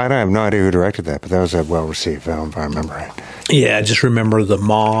 agreed. I have no idea who directed that, but that was a well-received film, if I remember right. Yeah, I just remember the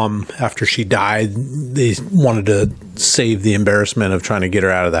mom, after she died, they wanted to save the embarrassment of trying to get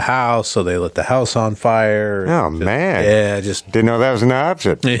her out of the house, so they lit the house on fire. Oh, man. Yeah, just... Didn't know that was an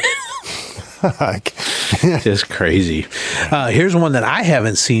option. Just crazy. Here's one that I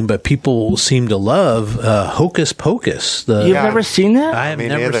haven't seen, but people seem to love. Hocus Pocus. You've never seen that? I have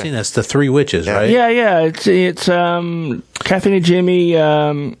never seen that. It's the Three Witches, right? Yeah. It's Kathy and Jimmy,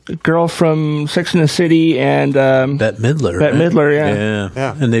 girl from Sex and the City, and Bette Midler. Bette Midler,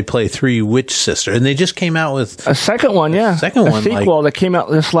 yeah. And they play three witch sisters, and they just came out with a second one. Yeah, a sequel that came out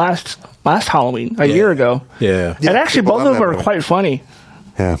this last Halloween, a year ago. Yeah, and actually both of them are quite funny.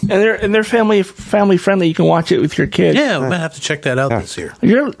 Yeah. And they're family friendly. You can watch it with your kids. Yeah, we might have to check that out this year.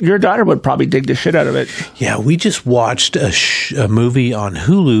 Your daughter would probably dig the shit out of it. Yeah, we just watched a movie on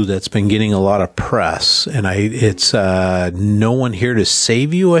Hulu that's been getting a lot of press, and it's No One Here to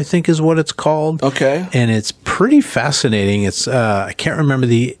Save You, I think is what it's called. Okay. And it's pretty fascinating. It's I can't remember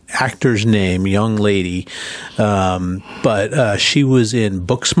the actor's name, young lady, but she was in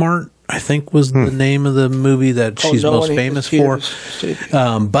Booksmart, I think was the name of the movie that she's most famous for.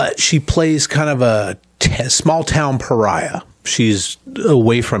 But she plays kind of a small town pariah. She's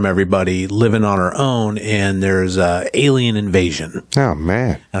away from everybody, living on her own, and there's alien invasion. Oh,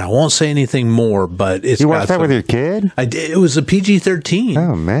 man. And I won't say anything more, but it's... You watched that with your kid? I did. It was a PG-13.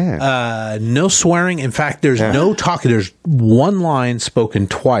 Oh, man. No swearing. In fact, there's no talking. There's one line spoken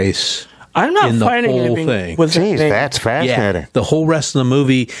twice. I'm not in the finding whole anything. thing. Jeez, that's fascinating. Yeah, the whole rest of the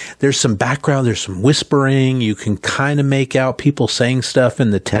movie, there's some background, there's some whispering. You can kind of make out people saying stuff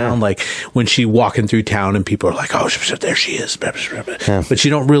in the town, like when she walking through town and people are like, "Oh, there she is," but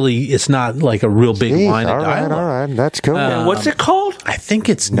you don't really. It's not like a real big line of dialogue. All right, that's cool. And what's it called? I think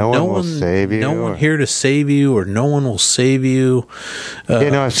it's No One Will Save You. No One Here to Save You, or No One Will Save You.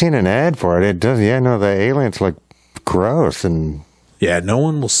 I've seen an ad for it. It does. Yeah, no, the aliens look gross and. Yeah, No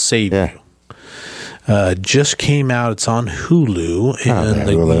One Will Save You. Just came out. It's on Hulu, and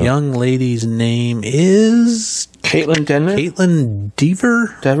the young lady's name is Caitlin Denver. Caitlin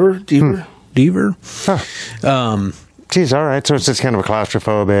Deaver. Deaver. Huh. Geez, all right. So it's just kind of a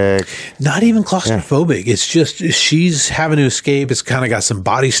claustrophobic. Not even claustrophobic. Yeah. It's just she's having to escape. It's kind of got some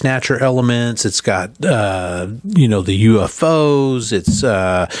body snatcher elements. It's got the UFOs. It's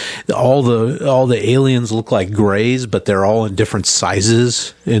all the aliens look like grays, but they're all in different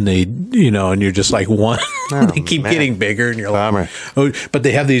sizes. And they and you're just like one. They keep getting bigger, and you're like, oh, but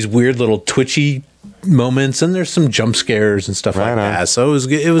they have these weird little twitchy moments, and there's some jump scares and stuff like that. So it was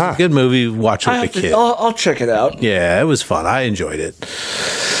a good movie. Watch with the kid. I'll check it out. Yeah, it was fun. I enjoyed it.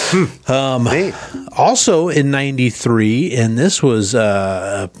 Also in '93, and this was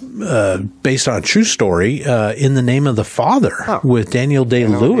based on a true story, In the Name of the Father with Daniel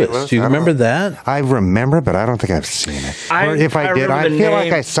Day-Lewis. Do you remember that? I remember, but I don't think I've seen it. Or if I did, I feel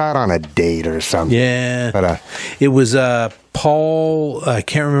like I saw it on a date or something. Yeah, but it was Paul, I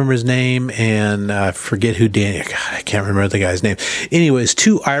can't remember his name, and I forget who Daniel. God, I can't remember the guy's name. Anyways,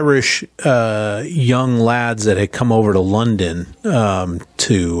 two Irish young lads that had come over to London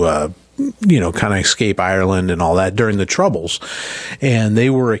to kind of escape Ireland and all that during the Troubles. And they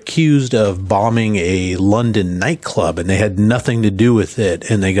were accused of bombing a London nightclub, and they had nothing to do with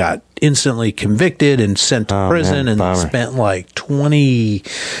it. And they got instantly convicted and sent to prison, and they spent like 20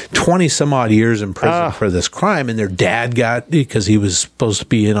 some odd years in prison for this crime. And their dad got, because he was supposed to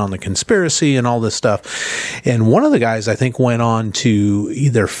be in on the conspiracy and all this stuff. And one of the guys, I think, went on to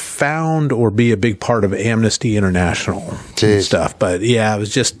either found or be a big part of Amnesty International and stuff. But yeah, it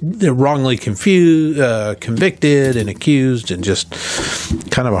was just wrongly convicted and accused, and just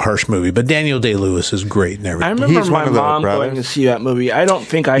kind of a harsh movie. But Daniel Day-Lewis is great and everything. I remember my mom going to see that movie. I don't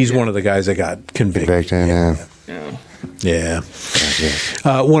think He's one of the guys that got convicted. Yeah.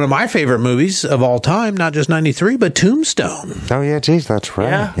 One of my favorite movies of all time, not just 93, but Tombstone. Oh, yeah, geez, that's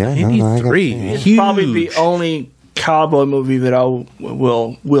right. Yeah, 93. It's probably the only cowboy movie that I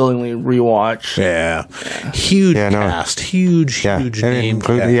will willingly rewatch. Yeah. Huge cast. Huge name.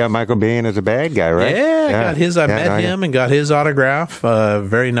 Michael Biehn is a bad guy, right? Yeah, I met him and got his autograph.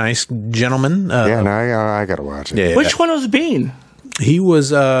 Very nice gentleman. I got to watch it. Yeah. Which one was Biehn? He was,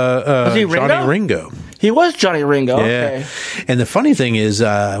 he Johnny Ringo. He was Johnny Ringo. Yeah. Okay. And the funny thing is,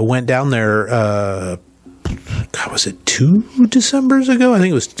 went down there, was it 2 Decembers ago? I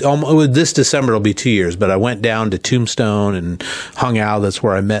think it was this December. It'll be 2 years. But I went down to Tombstone and hung out. That's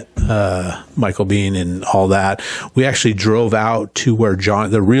where I met Michael Biehn and all that. We actually drove out to where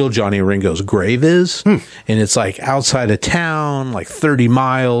the real Johnny Ringo's grave is, and it's like outside of town, like 30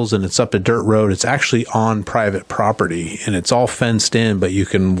 miles, and it's up a dirt road. It's actually on private property, and it's all fenced in, but you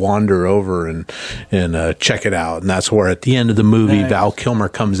can wander over and check it out. And that's where at the end of the movie, Val Kilmer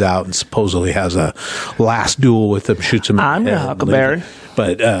comes out and supposedly has a last duel with him, shoots him in the head. Huckleberry.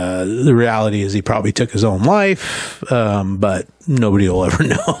 But the reality is he probably took his own life, but nobody will ever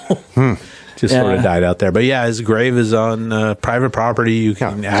know. Just sort of died out there. But yeah, his grave is on private property. You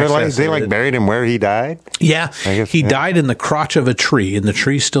can access they buried him where he died? Yeah. He died in the crotch of a tree, and the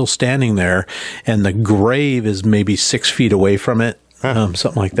tree's still standing there, and the grave is maybe 6 feet away from it.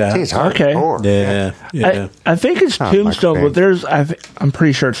 Something like that. Jeez, okay. Yeah. I think it's Tombstone, but I'm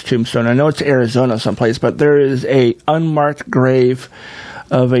pretty sure it's Tombstone. I know it's Arizona someplace, but there is a unmarked grave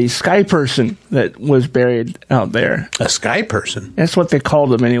a sky person that was buried out there. A sky person? That's what they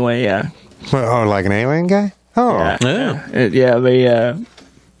called him anyway, yeah. Oh, like an alien guy? Oh. Yeah,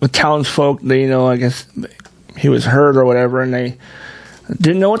 the townsfolk, I guess he was hurt or whatever, and they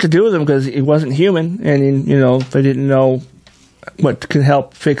didn't know what to do with him because he wasn't human, and, they didn't know what could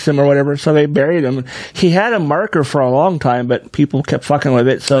help fix him or whatever, so they buried him. He had a marker for a long time, but people kept fucking with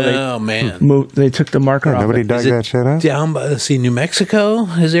it, so they took the marker off. Nobody dug that shit up? Down by, New Mexico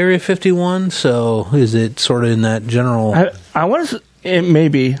is Area 51, so is it sort of in that general... I want to... It may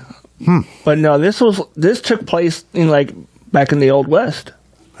be. But no, this took place in, back in the Old West.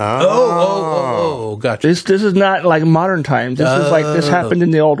 Oh, gotcha. This is not like modern times. This is this happened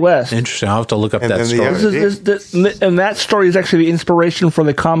in the Old West. Interesting. I'll have to look up that story. And that story is actually the inspiration for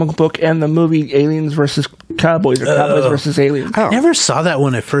the comic book and the movie Aliens versus Cowboys, or Cowboys versus Aliens. I never saw that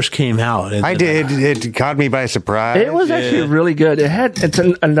when it first came out. I did. It caught me by surprise. It was actually really good. It's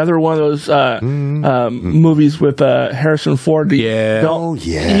another one of those movies with Harrison Ford. Daniel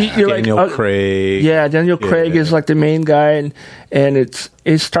Craig. Yeah, Daniel Craig is like the main guy, and it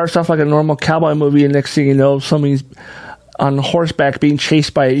starts off like a normal cowboy movie, and next thing you know, somebody's on horseback being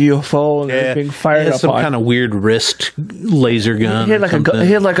chased by a UFO and being fired up. Some kind of weird wrist laser gun. He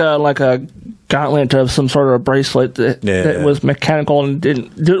had like a gauntlet of some sort of a bracelet that was mechanical and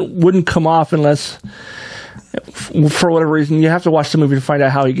wouldn't come off unless, for whatever reason, you have to watch the movie to find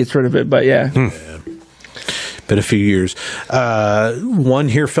out how he gets rid of it. But Been a few years. One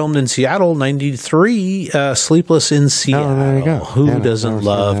here filmed in Seattle, 93, Sleepless in Seattle. Oh, there you go. Who doesn't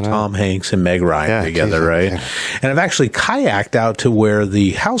love Tom Hanks and Meg Ryan together, right? Yeah. And I've actually kayaked out to where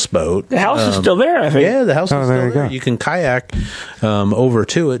the houseboat... The house is still there, I think. Yeah, the house is still there. You can kayak over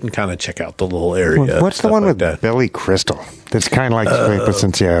to it and kind of check out the little area. What's the one with Billy Crystal? That's kind of like Sleepless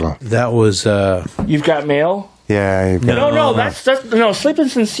in Seattle. That was... You've Got Mail? Yeah. No, that's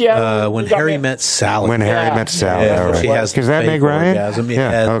Sleepless in Seattle. When Harry Met Sally. When Harry Met Sally. Yeah, she has Is that Meg Ryan?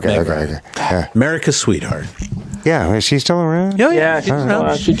 Yeah. Okay. Yeah. America's Sweetheart. Yeah, is she still around? Oh, yeah. She's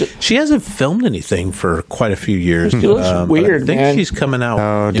around. She hasn't filmed anything for quite a few years. She looks weird, I think she's coming out.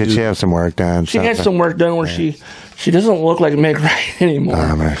 Oh, did she have some work done? She had some work done where she doesn't look like Meg Ryan anymore.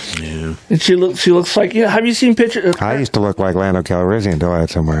 Yeah. And she looks like, have you seen pictures? I used to look like Lando Calrissian until I had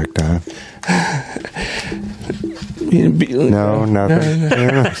some work done. No, nothing.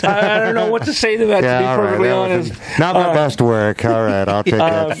 I don't know what to say to that, to be perfectly honest. Not my best work. All right, I'll take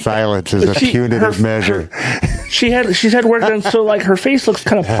that silence as a punitive measure. She's had work done, so her face looks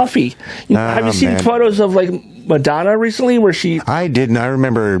kind of puffy. Have you seen photos of Madonna recently where she... I didn't. I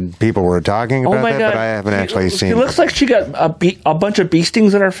remember people were talking about that, but I haven't actually seen it. It looks like she got a bunch of bee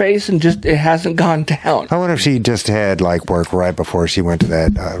stings in her face and just it hasn't gone down. I wonder if she just had work right before she went to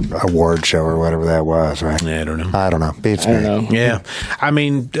that award show or whatever that was, right? Yeah, I don't know. I don't know. Beats me. I don't know. Yeah. I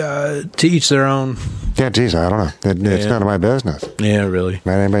mean, to each their own. Yeah, geez, I don't know. It's none of my business. Yeah, really.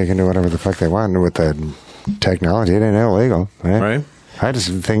 Right? Anybody can do whatever the fuck they want with the technology. It ain't illegal, right? I just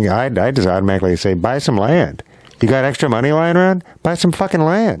think I just automatically say buy some land. You got extra money lying around? Buy some fucking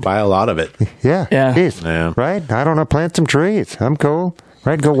land. Buy a lot of it. Yeah. Geez, right? I don't know. Plant some trees. I'm cool.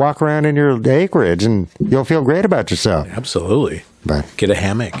 Right? Go walk around in your acreage and you'll feel great about yourself. Absolutely. But get a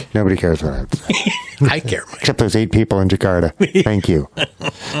hammock. Nobody cares what I say. I care. Except those 8 people in Jakarta. Thank you.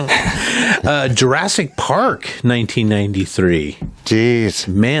 Jurassic Park, 1993. Jeez.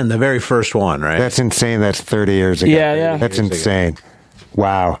 Man, the very first one, right? That's insane. That's 30 years ago. Yeah. That's insane.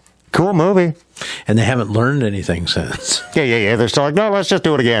 Wow. Cool movie. And they haven't learned anything since. Yeah. They're still like, no, let's just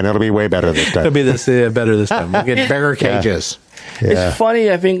do it again. It'll be way better this time. It'll be better this time. We'll get bigger cages. Yeah. It's funny,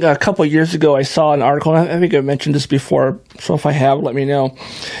 I think a couple of years ago I saw an article, and I think I mentioned this before, so if I have, let me know.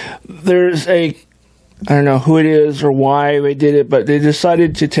 There's I don't know who it is or why they did it, but they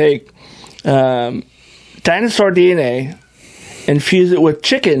decided to take dinosaur DNA and fuse it with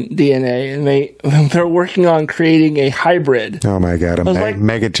chicken DNA, and they're working on creating a hybrid. Oh my God,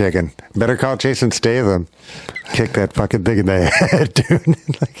 mega chicken. Better call Jason Statham. Kick that fucking thing in the head, dude.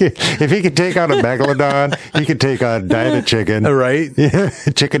 If he could take on a megalodon, he could take on Dinah Chicken. Right? Yeah,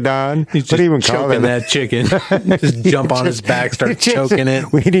 Chicken-don. What do you even call that chicken. Just jump on his back, start choking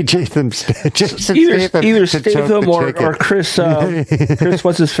it. We need Jason Statham. Either Statham or Chris,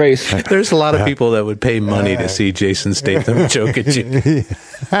 what's his face? There's a lot of people that would pay money to see Jason Statham choke a chicken.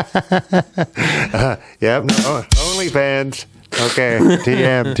 Yep. OnlyFans. Okay,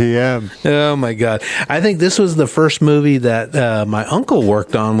 TM. Oh my God! I think this was the first movie that my uncle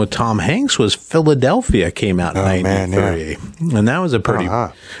worked on with Tom Hanks. Was Philadelphia came out in '93, and that was a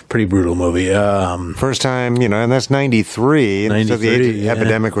pretty brutal movie. First time, and that's '93. So the AIDS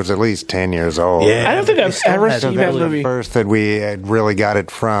epidemic was at least 10 years old. Yeah, I don't think I've ever seen that movie. The first that we had really got it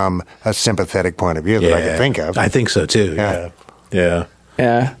from a sympathetic point of view that I could think of. I think so too. Yeah.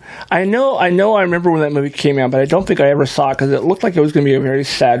 Yeah, I know. I remember when that movie came out, but I don't think I ever saw it because it looked like it was going to be a very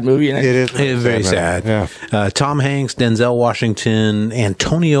sad movie. And it is very sad. Yeah. Tom Hanks, Denzel Washington,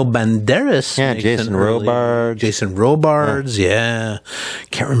 Antonio Banderas, Jason Robards. Jason Robards, yeah.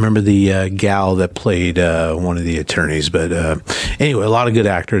 Can't remember the gal that played one of the attorneys, but anyway, a lot of good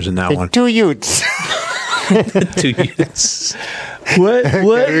actors in that one. Two youths. 2 youths. What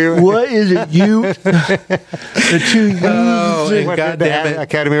is it? You the 2 youths. Oh, God damn it!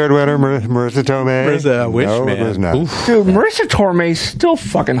 Academy Award winner Marissa Tomei. It was not. Dude, Marissa Tomei's still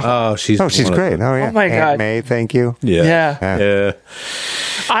fucking hot. Oh, she's great. Oh yeah. Oh my God. Aunt May, thank you. Yeah.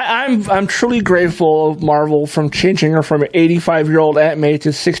 I'm truly grateful of Marvel from changing her from 85-year-old Aunt May to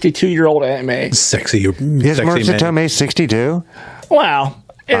 62-year-old Aunt May. Sexy. Is Marissa Tomei 62? Wow.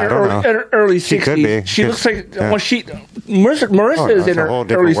 In her early 60s. She could be. She looks like Marissa is in her whole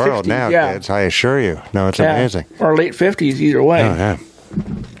different early world 60s. now, kids. I assure you. No, it's amazing. Or late 50s, either way. Oh, yeah.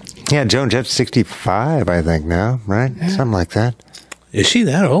 Yeah, Joan Jett's 65, I think, now, right? Yeah. Something like that. Is she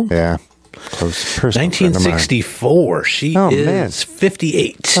that old? Yeah. Close person. 1964. She is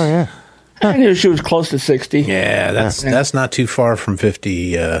 58. Oh, yeah. I knew she was close to 60. Yeah, that's not too far from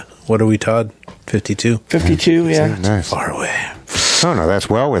 50. What are we, Todd? 52? 52, yeah. Nice. Far away. Oh, no, that's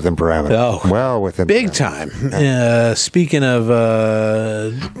well within parameters. Oh, well within big parameters. time. Speaking of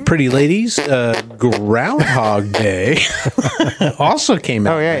pretty ladies, Groundhog Day also came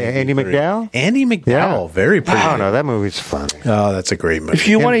out. Oh, yeah, Andy McDowell? Andy McDowell, very pretty. Oh, no, that movie's funny. Oh, that's a great movie. If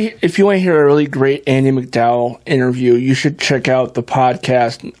you want to hear a really great Andy McDowell interview, you should check out the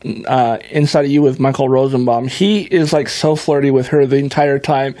podcast Inside of You with Michael Rosenbaum. He is like so flirty with her the entire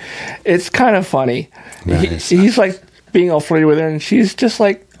time. It's kind of funny. Nice. He's like being all flirty with her, and she's just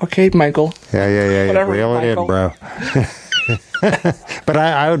like, okay, Michael. Yeah. Whatever, Reel it in, bro. But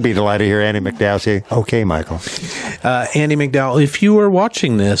I would be delighted to hear Andy McDowell say, okay, Michael. Andy McDowell, if you are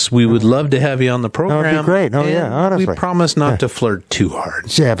watching this, we would love to have you on the program. That would be great. Oh, yeah, honestly. We promise not to flirt too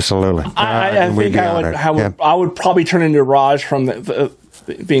hard. Yeah, absolutely. I think I would probably turn into Raj from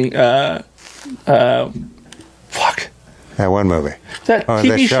being fuck. That one movie. That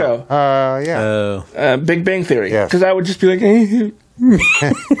TV show. Yeah. Big Bang Theory. Yes. Because I would just be like,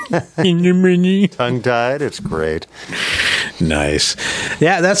 tongue-tied. It's great. Nice.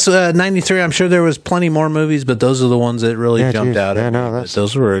 Yeah, that's 93. I'm sure there was plenty more movies, but those are the ones that really jumped out. Yeah, no,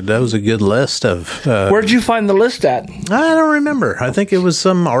 that was a good list of. Where'd you find the list at? I don't remember. I think it was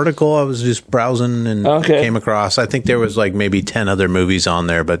some article I was just browsing and came across. I think there was like maybe 10 other movies on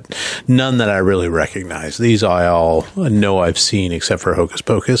there, but none that I really recognize. These I all know I've seen except for Hocus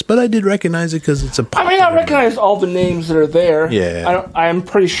Pocus, but I did recognize it because it's a. I recognize all the names that are there. Yeah. I'm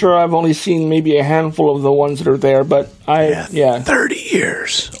pretty sure I've only seen maybe a handful of the ones that are there, but 30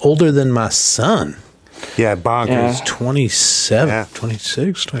 years older than my son. Yeah, bonkers. He's 27,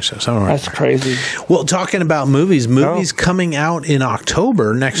 26, 27. Something That's crazy. Well, talking about movies coming out in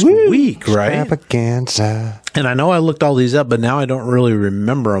October next week, right? Extravaganza. And I know I looked all these up, but now I don't really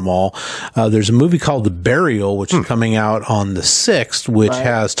remember them all. There's a movie called The Burial, which is coming out on the 6th, which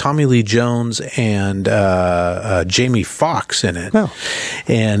has Tommy Lee Jones and Jamie Foxx in it. Oh.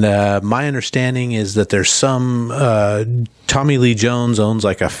 And my understanding is that there's some Tommy Lee Jones owns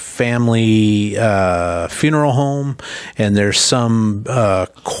like a family funeral home, and there's some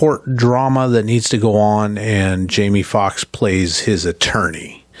court drama that needs to go on, and Jamie Foxx plays his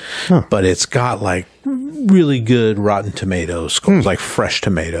attorney. Huh. But it's got like really good Rotten Tomatoes scores, like fresh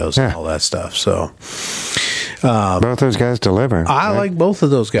tomatoes and all that stuff. So both those guys deliver. I like both of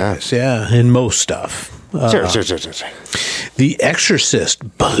those guys, in most stuff. Sure. The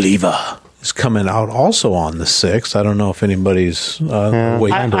Exorcist Believer is coming out also on the 6th. I don't know if anybody's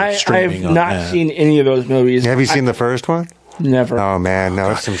streaming I've not seen any of those movies. Have you seen the first one? Never. Oh, man.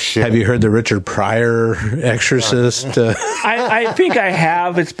 No, it's some shit. Have you heard the Richard Pryor Exorcist? I think I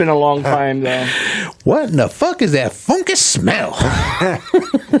have. It's been a long time, though. What in the fuck is that funky smell? The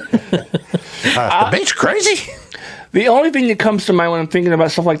bitch crazy? The only thing that comes to mind when I'm thinking about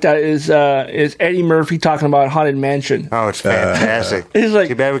stuff like that is Eddie Murphy talking about Haunted Mansion. Oh, it's fantastic. He's like,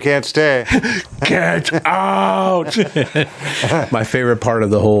 too bad we can't stay. Get out. My favorite part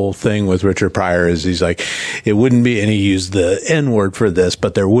of the whole thing with Richard Pryor is he's like, it wouldn't be, and he used the N word for this,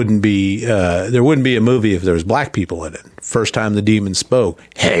 but there wouldn't be a movie if there was black people in it. First time the demon spoke,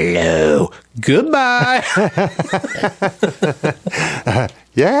 hello, goodbye.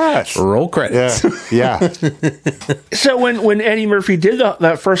 Yes. Roll credits. Yeah. So when Eddie Murphy did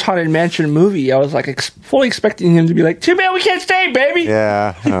that first Haunted Mansion movie, I was like fully expecting him to be like, too bad we can't stay, baby.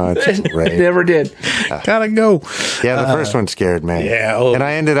 Yeah. Oh, it's great. Never did. Gotta go. Yeah, the first one scared me. Yeah. Oh, and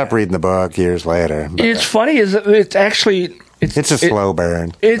I ended up reading the book years later. It's funny is that it's actually it's a slow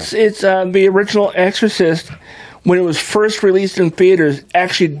burn. It's the original Exorcist, when it was first released in theaters,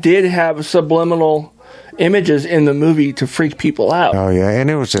 actually did have subliminal images in the movie to freak people out. Oh yeah,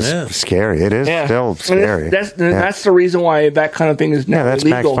 and it was just scary. It is still scary. That's the reason why that kind of thing is now that's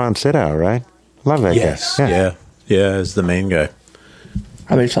illegal. Max von Sydow, right? Love that guy. Yeah, is the main guy.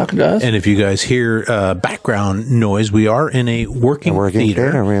 Are they talking to us? And if you guys hear background noise, we are in a working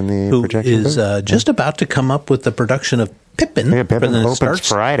theater. We're in the who projection is just about to come up with the production of Pippin. Yeah, Pippin opens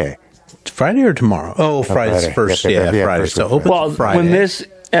Friday. Friday or tomorrow? Oh, Friday's Friday. first. Yeah, Friday. first So opens Friday. When this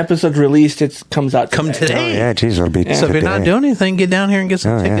episode's released, it comes out today. Oh, yeah, geez, it'll be So if you're not doing anything, get down here and get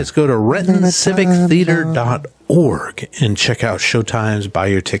some tickets. Go to RentonCivicTheater.org and check out showtimes, buy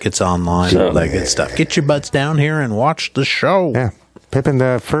your tickets online, all that good stuff. Get your butts down here and watch the show. Yeah. Pippin,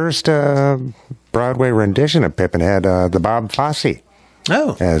 the first Broadway rendition of Pippin had the Bob Fosse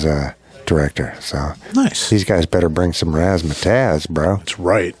as a director. So nice. These guys better bring some razzmatazz, bro. That's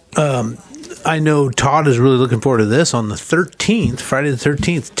right. I know Todd is really looking forward to this. On the 13th, Friday the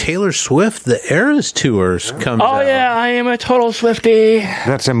 13th, Taylor Swift, the Eras Tours comes out. Oh, yeah, I am a total Swiftie.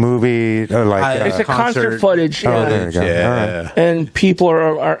 That's a movie, it's a concert footage. Oh, there you go. Yeah. All right. And people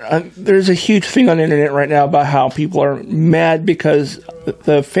are there's a huge thing on the internet right now about how people are mad because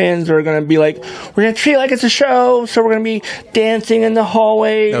the fans are going to be like, we're going to treat it like it's a show, so we're going to be dancing in the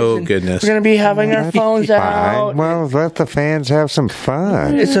hallways. Oh, goodness. We're going to be having our phones out. Well, let the fans have some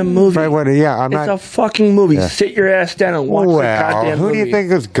fun. It's a movie. I'm it's not. a fucking movie. Yeah. Sit your ass down and watch the goddamn who movie. do you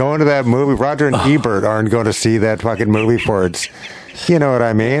think is going to that movie? Roger and Ebert aren't going to see that fucking movie for its. You know what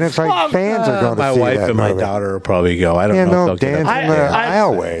I mean? It's like fans are going to see that. My wife and my daughter will probably go. I don't know if they'll dance in the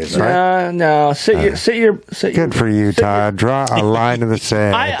aisleways, right? No. Sit your. Good for you, Todd. Draw a line in the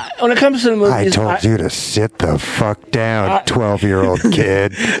sand. When it comes to the movies, I told you to sit the fuck down, 12-year-old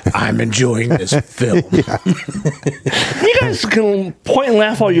kid. I'm enjoying this film. You guys can point and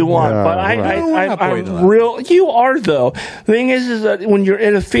laugh all you want, but I'm real. You are, though. The thing is that when you're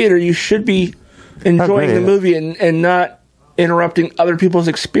in a theater, you should be enjoying the movie and not interrupting other people's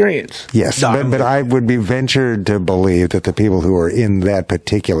experience. Yes, but I would be ventured to believe that the people who are in that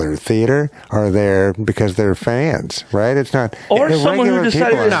particular theater are there because they're fans, right? It's not. Or someone who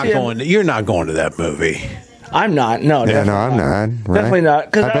decided you're not going to that movie. I'm not. No, I'm not. Right? Definitely not.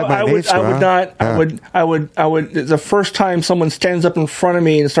 Because I would. The first time someone stands up in front of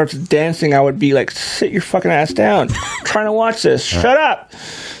me and starts dancing, I would be like, "Sit your fucking ass down! I'm trying to watch this. Shut up."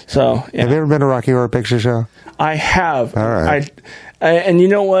 So, have you ever been to Rocky Horror Picture Show? I have. All right. And you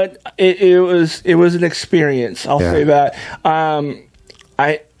know what? It was an experience. I'll say that.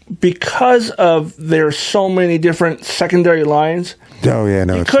 Because of there's so many different secondary lines. Oh yeah,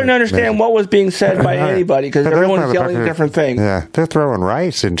 no. You couldn't understand what was being said by anybody because everyone's yelling different things. Yeah, they're throwing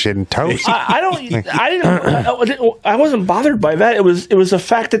rice and shit and toast. I wasn't bothered by that. It was the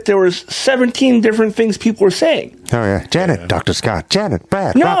fact that there was 17 different things people were saying. Oh yeah, Janet, Dr. Scott, Janet,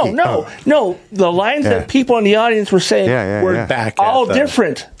 Brad. No, Rocky. No. The lines that people in the audience were saying were back all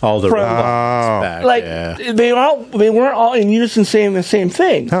different. All the back, they weren't all in unison saying the same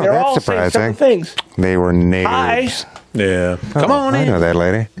thing. Oh, They're that's all surprising. saying different things. They were natives. Yeah. Come on in. I know that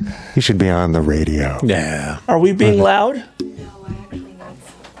lady. You should be on the radio. Yeah. Are we being loud?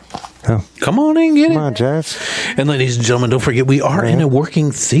 Oh. Come on in, get it. Come on, Jess. And ladies and gentlemen, don't forget, we are in a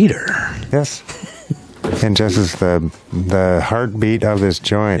working theater. Yes. And Jess is the heartbeat of this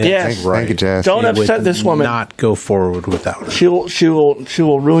joint. Yes. Thank you, Jess. Don't upset this woman. Not go forward without her. She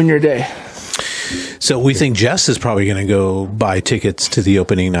will ruin your day. So we think Jess is probably going to go buy tickets to the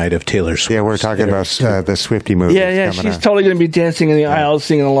opening night of Taylor Swift. Yeah, we're talking about the Swiftie movie. Yeah, she's totally going to be dancing in the aisles,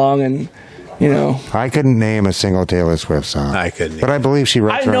 singing along, and I couldn't name a single Taylor Swift song. I couldn't. But I believe she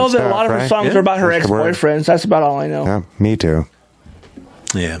wrote. I know that a lot of her songs are about her ex-boyfriends. That's about all I know. Yeah, me too.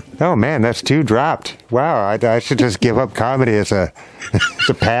 Yeah. Oh man, that's 2 dropped. Wow, I should just give up comedy as a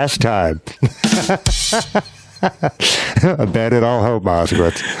pastime. Abandon all hope,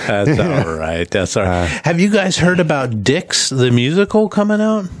 Moskowitz. That's all right. That's all right. Have you guys heard about Dick's, the musical, coming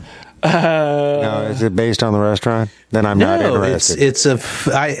out? No, is it based on the restaurant? Then I'm not interested.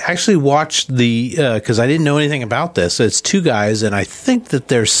 I actually watched because I didn't know anything about this. It's two guys, and I think that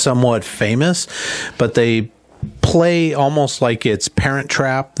they're somewhat famous, but they play almost like it's Parent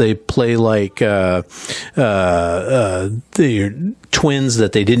Trap. They play like they're twins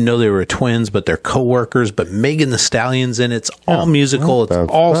that they didn't know they were twins, but they're coworkers. But Megan Thee Stallion's in it. It's all musical. It's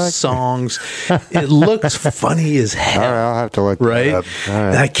all songs. It looks funny as hell. All right, I'll have to look right. It up. All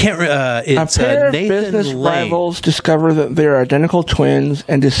right. I can't. It's a pair of Nathan business Lane. rivals discover that they're identical twins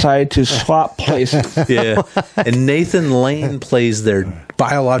and decide to swap places. Yeah, and Nathan Lane plays their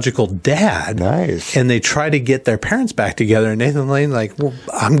biological dad. Nice. And they try to get their parents back together, and Nathan Lane's like, "Well,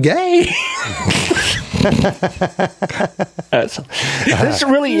 I'm gay." This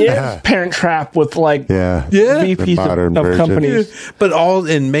really is Parent Trap with like VPs of companies. But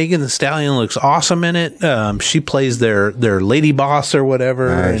and Megan Thee Stallion looks awesome in it. She plays their lady boss or whatever.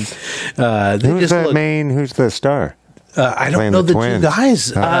 Nice. And, who's the star? I don't know the two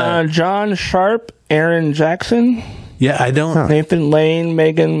guys. John Sharp, Aaron Jackson. Yeah, I don't. Nathan Lane,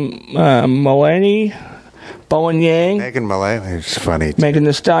 Megan Mullany, Bowen Yang. Megan Mullany is funny. Megan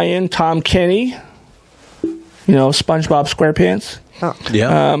Thee Stallion, Tom Kenny. You know, SpongeBob SquarePants. Oh.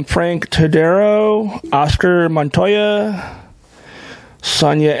 Yeah. Frank Tadero, Oscar Montoya,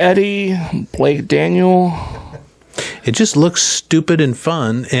 Sonia Eddy, Blake Daniel. It just looks stupid and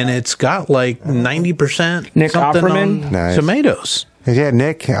fun, and it's got like 90% Nick something Offerman. on Nice. tomatoes. Yeah,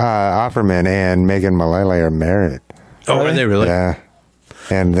 Nick Offerman and Megan Mullally are married. Oh, are they really? Yeah.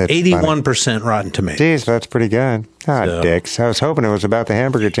 And 81% Rotten Tomatoes. Jeez, that's pretty good. Dicks. I was hoping it was about the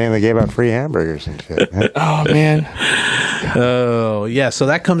hamburger chain that gave out free hamburgers and shit. Oh, man. Oh, yeah. So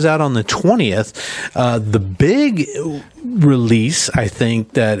that comes out on the 20th. The big release, I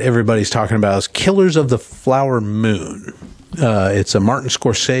think, that everybody's talking about is Killers of the Flower Moon. It's a Martin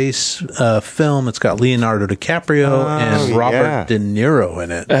Scorsese film. It's got Leonardo DiCaprio and Robert De Niro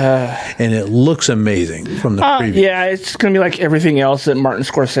in it. And it looks amazing from the preview. Yeah, it's going to be like everything else that Martin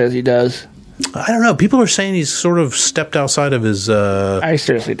Scorsese does. I don't know. People are saying he's sort of stepped outside of his... I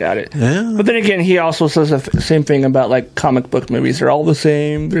seriously doubt it. Yeah. But then again, he also says the same thing about like comic book movies. They're all the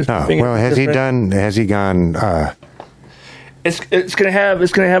same. There's well, has he gone... It's gonna have De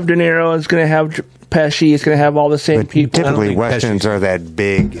Niro. It's gonna have Pesci. It's gonna have all the same people. Typically, westerns are that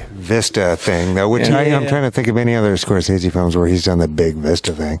big vista thing, though. Which I'm trying to think of any other Scorsese films where he's done the big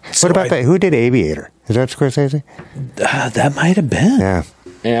vista thing. So what about that? Who did Aviator? Is that Scorsese? That might have been.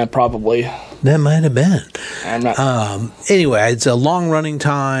 Yeah, probably. That might have been. I'm not. Anyway, it's a long-running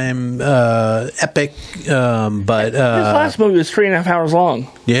time, epic, but... His last movie was 3.5 hours long.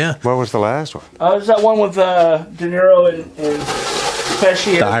 Yeah. What was the last one? It was that one with De Niro and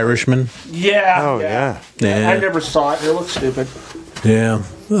Pesci. The Irishman? Yeah. Oh, yeah. I never saw it. It looked stupid. Yeah.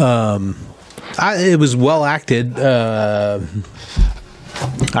 It was well acted. I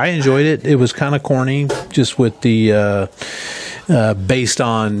enjoyed it. It was kind of corny, just with the... based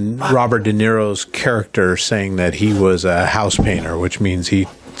on Robert De Niro's character saying that he was a house painter, which means he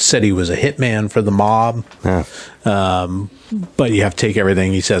said he was a hitman for the mob. Yeah. But you have to take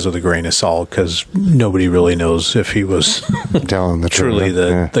everything he says with a grain of salt because nobody really knows if he was telling the truly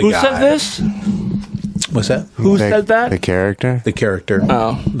the guy. Who said this? What's that? Who said that? The character? The character.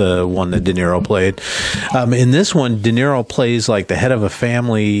 Oh. The one that De Niro played. In this one, De Niro plays like the head of a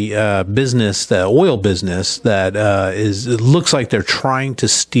family business, the oil business, that it looks like they're trying to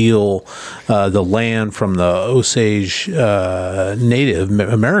steal the land from the Osage Native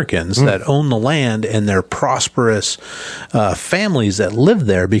Americans that own the land, and they're prosperous families that live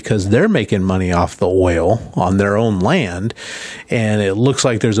there because they're making money off the oil on their own land. And it looks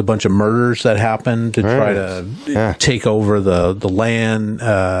like there's a bunch of murders that happen to try to take over the land.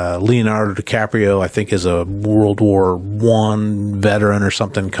 Leonardo DiCaprio, I think, is a World War I veteran or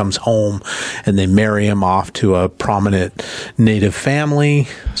something, comes home and they marry him off to a prominent native family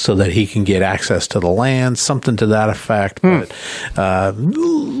so that he can get access to the land, something to that effect. But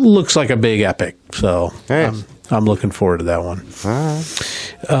looks like a big epic. So I'm looking forward to that one.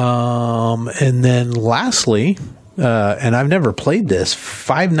 And then lastly... and I've never played this,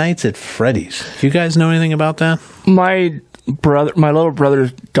 Five Nights at Freddy's. Do you guys know anything about that? My little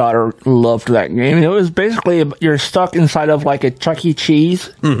brother's daughter loved that game. It was basically you're stuck inside of like a Chuck E.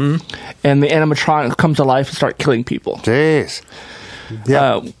 Cheese, and the animatronic comes to life and start killing people. Jeez.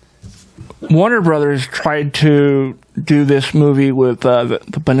 Yeah. Warner Brothers tried to do this movie with the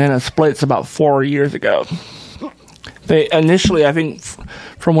Banana Splits about 4 years ago. They initially, I think,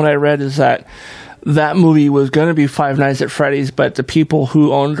 from what I read, is that that movie was going to be Five Nights at Freddy's, but the people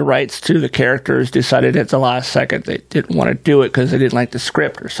who owned the rights to the characters decided at the last second they didn't want to do it because they didn't like the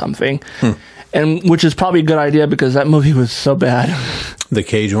script or something. And which is probably a good idea because that movie was so bad. The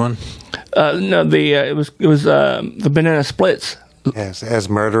Cage one? No, it was the Banana Splits. As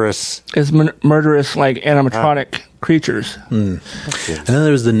murderous. As murderous, like animatronic creatures. And then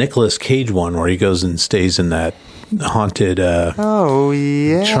there was the Nicolas Cage one where he goes and stays in that haunted. Oh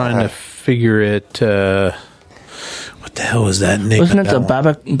yeah. Trying to figure it. What the hell was that name? Wasn't it the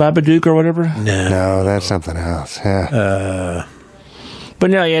Babadook or whatever? No, that's something else. Yeah. But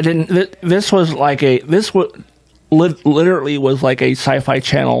no, yeah, this was like literally was like a Sci-Fi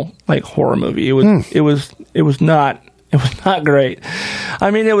Channel like horror movie. It was not great. I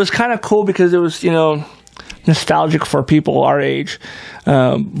mean, it was kind of cool because it was, nostalgic for people our age.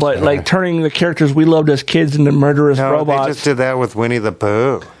 But like turning the characters we loved as kids into murderous robots. They just did that with Winnie the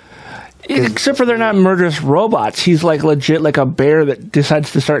Pooh. Except for they're not murderous robots. He's like legit like a bear that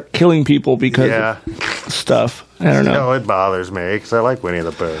decides to start killing people because of stuff. I don't know. No, it bothers me because I like Winnie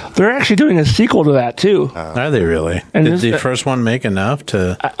the Pooh. They're actually doing a sequel to that too. Are they really? And did the first one make enough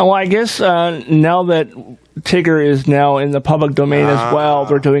to? I guess now that Tigger is now in the public domain as well,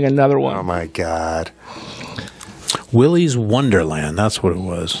 they're doing another one. Oh my God. Willy's Wonderland. That's what it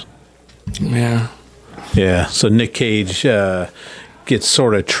was. Yeah. Yeah. So Nick Cage gets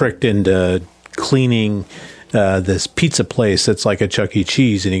sort of tricked into cleaning this pizza place that's like a Chuck E.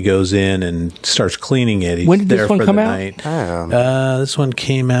 Cheese, and he goes in and starts cleaning it. He's when did there this one for come the out? Night. This one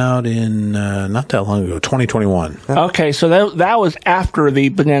came out in not that long ago, 2021. Okay, so that was after the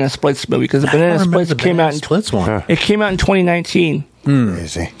Banana Splits movie because the Banana Splits came out in Splits one. It came out in 2019.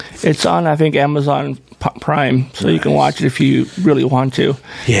 Crazy. It's on, I think, Amazon Prime, so you can watch it if you really want to.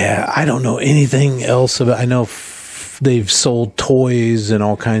 Yeah, I don't know anything else about. I know they've sold toys and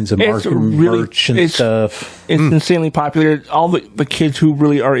all kinds of merch and stuff. It's insanely popular. All the kids who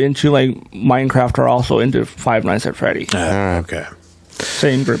really are into like Minecraft are also into Five Nights at Freddy's. Okay.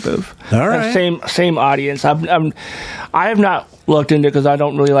 Same group of all right. Same audience. I have not looked into it because I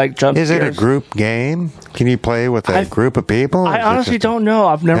don't really like jump scares. Is it a group game? Can you play with a group of people? I honestly don't know.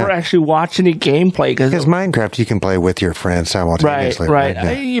 I've never actually watched any gameplay because Minecraft you can play with your friends simultaneously. Right.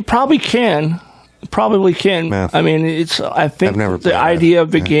 Yeah. You probably can. Yeah. I mean, I think the idea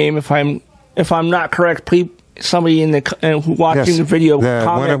of the game. If I'm not correct, please somebody in the watching the video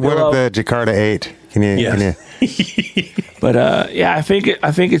comment what below. of the Jakarta 8? Can you? But I think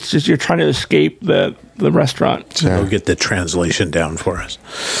it's just you're trying to escape the restaurant. So we'll get the translation down for us.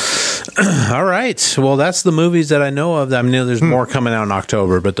 All right. Well, that's the movies that I know of. I mean, there's more coming out in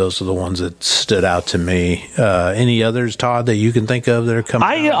October, but those are the ones that stood out to me. Any others, Todd, that you can think of that are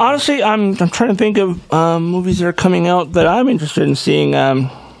coming out? Honestly, I'm trying to think of movies that are coming out that I'm interested in seeing.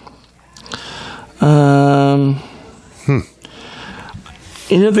 The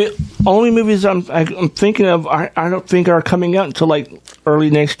only movies I'm thinking of, I don't think are coming out until like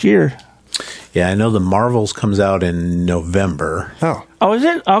early next year. Yeah, I know the Marvels comes out in November. Oh, is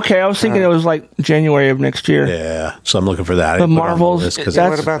it? Okay, I was thinking it was like January of next year. Yeah, so I'm looking for that. The Marvels.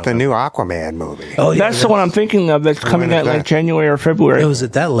 What about the new Aquaman movie? Oh, yeah, that's the one I'm thinking of. That's coming out like January or February. Was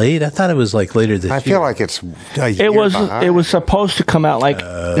it that late? I thought it was like later this year. I feel like it's a year behind. It was supposed to come out like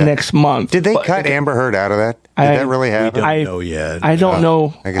next month. Did they cut Amber Heard out of that? Did that really happen? I don't know yet. I don't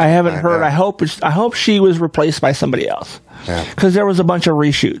know. I haven't heard. I hope she was replaced by somebody else. Because there was a bunch of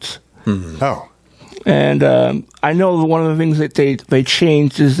reshoots. Mm-hmm. Oh. And I know one of the things that they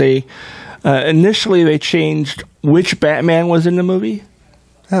changed is they initially they changed which Batman was in the movie.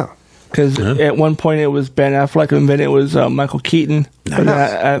 Oh. Because at one point it was Ben Affleck and then it was Michael Keaton.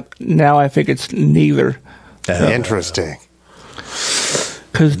 But now I think it's neither. Interesting.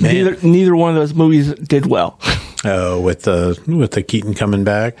 Because neither one of those movies did well. Oh, with the Keaton coming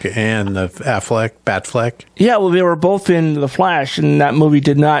back and the Batfleck. Yeah, well, they were both in The Flash, and that movie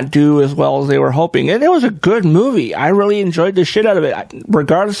did not do as well as they were hoping. And it was a good movie. I really enjoyed the shit out of it,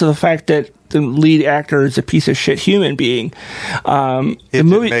 regardless of the fact that the lead actor is a piece of shit human being. It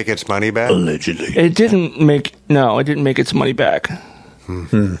didn't make its money back? Allegedly. It didn't make its money back.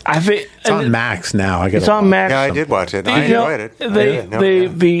 I think it's on Max now. It's on Max. Yeah, I did watch it. I enjoyed it.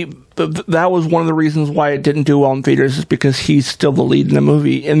 That was one of the reasons why it didn't do well in theaters is because he's still the lead in the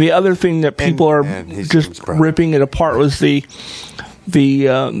movie. And the other thing that people are just ripping it apart was the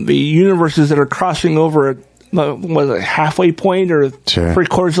universes that are crossing over. Was it halfway point or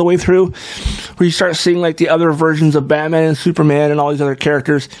 3/4 of the way through, where you start seeing like the other versions of Batman and Superman and all these other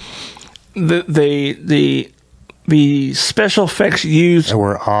characters. The special effects used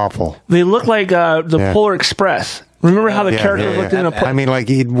were awful. They look like the Polar Express. Remember how the characters looked in a... I mean, like,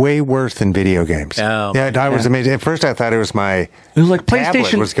 way worse than video games. Oh. Yeah, I was amazed. At first, I thought it was my like PlayStation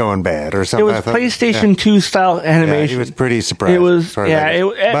tablet was going bad or something. It was PlayStation 2 style animation. Yeah, it was pretty surprising. It was,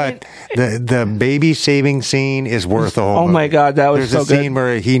 but the baby saving scene is worth the whole movie. My God, that was There's a scene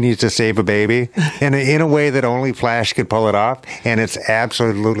where he needs to save a baby, and in a way that only Flash could pull it off, and it's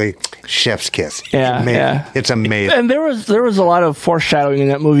absolutely chef's kiss. It's amazing. And there was a lot of foreshadowing in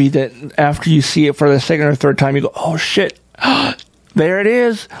that movie that after you see it for the second or third time, you go, oh shit, there it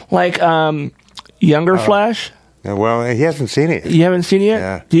is. Like younger Flash. Well, he hasn't seen it. You haven't seen it yet?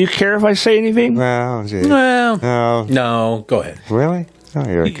 Yeah. Do you care if I say anything? Well, no, go ahead. Really? Oh,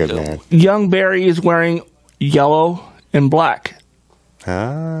 you're a good man. Young Barry is wearing yellow and black.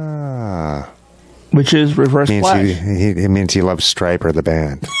 Ah. Which is Reverse Flash. It means he loves Stryper, the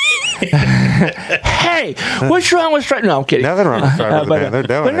band. Hey, what's wrong with Stryper? No, I'm kidding. Nothing wrong with Stryper, the band. They're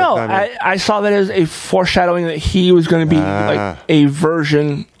doing but no, I saw that as a foreshadowing that he was going to be like a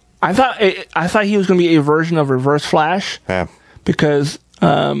version. I thought he was going to be a version of Reverse Flash. Yeah. Because...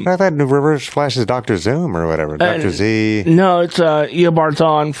 I thought Reverse Flash is Dr. Zoom or whatever. Dr. Z. No, it's Eobard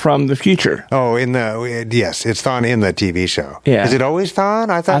Thawne from the future. Oh, yes, it's Thawne in the TV show. Yeah. Is it always Thawne?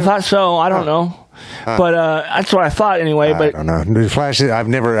 I thought so. I don't know. But that's what I thought anyway. But I don't know. Flash, I've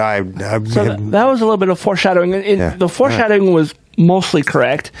never... that was a little bit of foreshadowing. The foreshadowing was mostly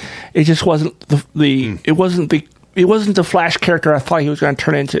correct. It just wasn't it wasn't the Flash character I thought he was going to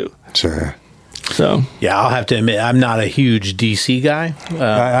turn into. Sure. So yeah, I'll have to admit I'm not a huge DC guy.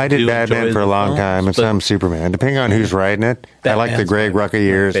 I did Batman for a long time, and some Superman, depending on who's writing it. I like the Greg Rucka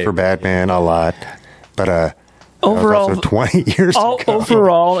years for Batman a lot, but overall, also 20 years ago.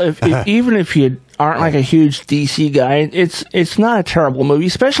 Overall, even if you aren't like a huge DC guy, it's not a terrible movie,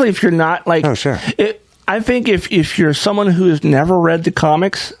 especially if you're not like. Oh sure. I think if you're someone who has never read the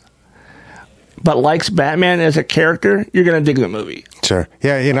comics, but likes Batman as a character, you're going to dig the movie. Sure.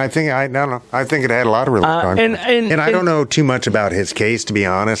 Yeah, and I think I don't know. I think it had a lot of really strong. And I don't know too much about his case, to be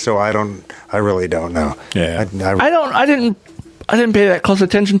honest. So I really don't know. Yeah. I didn't pay that close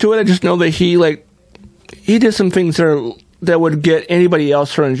attention to it. I just know that he did some things that would get anybody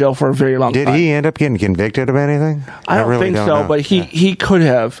else thrown in jail for a very long time. Did he end up getting convicted of anything? I don't think so, know. But he could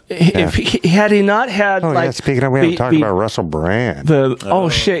have. If had he not had speaking of, we haven't talked about Russell Brand.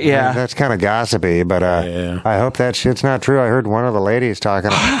 Shit, yeah. That's kind of gossipy, but I hope that shit's not true. I heard one of the ladies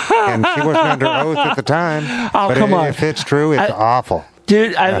talking, and she wasn't under oath at the time. Oh, come on. If it's true, it's awful.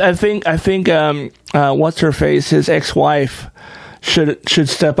 Dude, I think what's her face, his ex-wife, should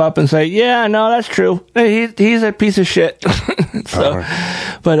step up and say, yeah, no, that's true. He's a piece of shit.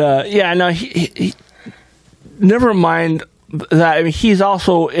 He never mind that. I mean, he's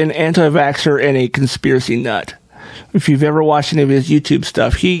also an anti-vaxxer and a conspiracy nut. If you've ever watched any of his YouTube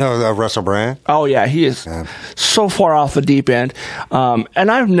stuff, Russell Brand. Oh yeah, he is so far off the deep end.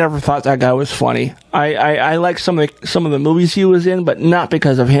 And I've never thought that guy was funny. I like some of the movies he was in, but not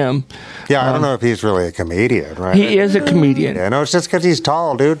because of him. Yeah, I don't know if he's really a comedian, right? He is a comedian. Yeah, no, it's just because he's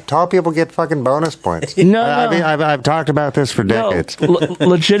tall, dude. Tall people get fucking bonus points. No, I mean, I've talked about this for decades.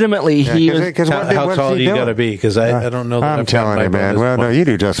 Legitimately, he is. How tall do you got to be? Because I don't know. I'm telling you, man. Well, no, you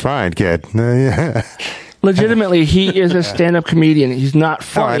do just fine, kid. Legitimately, he is a stand-up comedian. He's not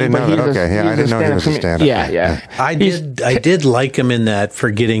funny. I didn't know that. Okay, I didn't know he was a stand-up. Yeah. I did like him in that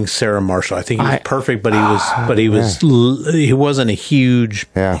Forgetting Sarah Marshall. I think he was perfect, but he wasn't a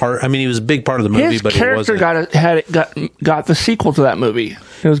huge part. I mean, he was a big part of the movie, but he wasn't. His character got the sequel to that movie.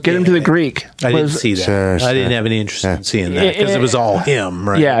 It was Get Him to the Greek. I didn't see that. Sure. I didn't have any interest in seeing that because it was all him,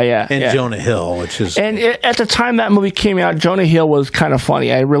 right? Yeah. And Jonah Hill, which is... And at the time that movie came out, Jonah Hill was kind of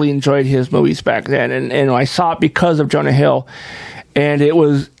funny. I really enjoyed his movies back then, and I saw it because of Jonah Hill, and it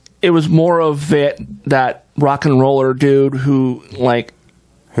was more of that rock and roller dude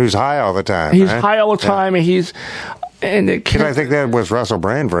who's high all the time. He's high all the time, and he's... Because I think that was Russell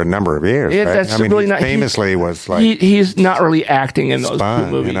Brand for a number of years. Right? That's really not. Famously, was like he's not really acting in those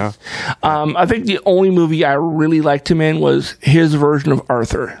movies. You know? I think the only movie I really liked him in was his version of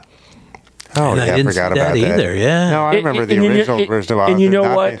Arthur. Oh, yeah, I forgot about that either. Yeah, no, I remember the original version of Arthur. And you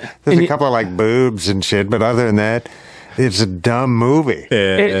know what? There's a couple of boobs and shit, but other than that, it's a dumb movie.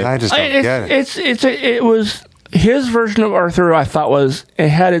 I just don't get it. It was his version of Arthur. I thought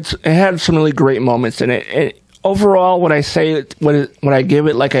it had some really great moments in it. Overall, would I say would I give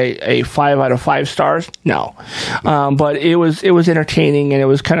it like a 5 out of 5 stars? No, but it was entertaining, and it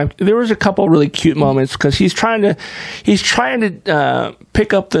was there was a couple really cute moments because he's trying to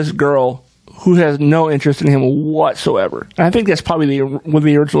pick up this girl who has no interest in him whatsoever. And I think that's probably what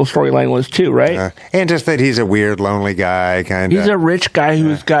the original storyline was too, right? And just that he's a weird, lonely guy, kind of. He's a rich guy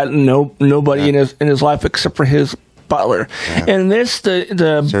who's got nobody in his life except for his butler. Yeah. And this,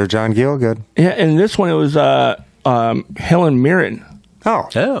 the Sir John Gielgud. yeah, and this one it was Helen Mirren Oh,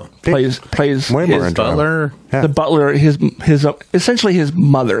 plays Way more his interesting. butler. Yeah. the butler, his essentially his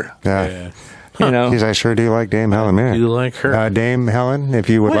mother. Yeah. You know, Geez, I sure do like Dame Helen Mirren. You like her? Dame Helen, if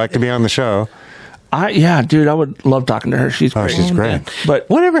you would like to be on the show. dude, I would love talking to her. She's Oh, great. she's great. But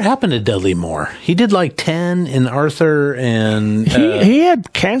Whatever happened to Dudley Moore? He did like 10 in Arthur, and he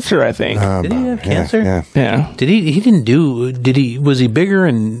had cancer, I think. did he have cancer? Yeah. yeah. Did he? He didn't do. Did he? Was he bigger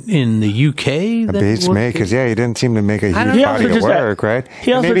in the UK? than Beats he was? me, because, he didn't seem to make a don't huge know. body He of also just work, right?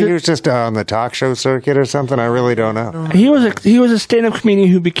 he also Maybe did- he was just on the talk show circuit or something. I really don't know. He was a stand-up comedian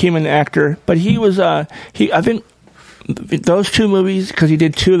who became an actor, but he was I think those two movies, because he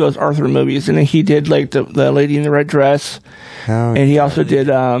did two of those Arthur movies, and then he did like the Lady in the Red Dress, Oh, and he also did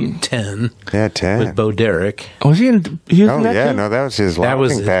 10 yeah, 10. with Bo Derek. was he in Oh, that yeah, too? no, that was his That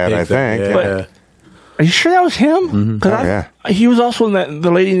was laughing his pad, big I think. thing, Yeah. yeah. Are you sure that was him? Oh, yeah. He was also in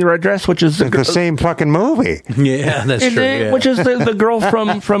the Lady in the Red Dress, which is It's the same fucking movie. Yeah, that's true. Yeah. which is the girl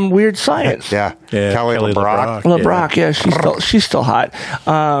from Weird Science. Yeah. Yeah, Kelly LeBrock. LeBrock, yeah, she's still hot.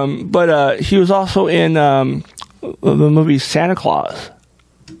 But he was also in the movie Santa Claus.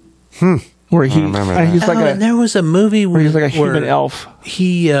 Where remember that. he's like and there was a movie where he's like a human where elf.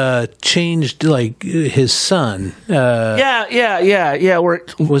 He changed like his son. Yeah. Where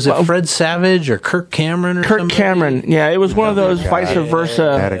Was it Fred Savage or Kirk Cameron or Kirk somebody? Cameron? Yeah, it was one of those vice versa.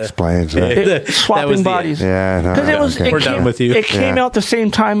 That explains it. It- That swapping was the bodies. Yeah, no, Because it was. okay. It We're came, done with you. It came Yeah. out the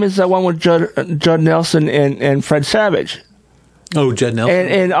same time as the one with Judd Nelson and Fred Savage, Oh, Judd Nelson.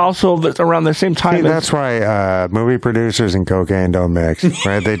 and also around the same time. See, as, that's why movie producers and cocaine don't mix,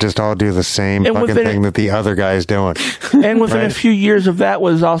 right? They just all do the same And fucking within- thing that the other guy's doing. and within a Right. few years of that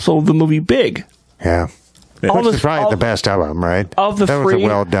was also the movie Big. Yeah. All Which the- is probably all- the best of them, right? Of the that three, was a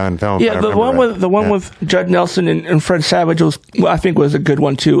well done film. Yeah, if I the remember one right. with Judd Nelson and Fred Savage I think was a good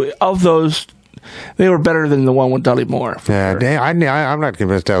one too. Of those, they were better than the one with Dudley Moore. for Yeah, sure. I'm not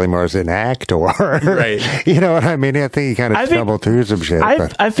convinced Dudley Moore's an actor. Right. You know what I mean? I think he kind I of think- stumbled through some shit.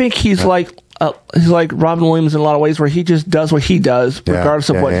 but, I think he's like Robin Williams in a lot of ways, where he just does what he does, regardless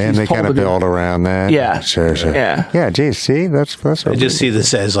of what and he's they told kind to of do. build around that. Yeah. Sure. Yeah. Geez, see, that's I just see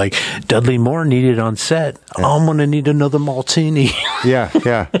this as like Dudley Moore needed on set. I'm gonna need another martini. yeah.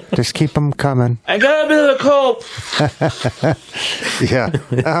 Just keep them coming. I got a bit of a cold. Yeah.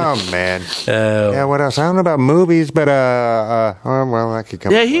 Oh man. Yeah. What else? I don't know about movies, but well, that could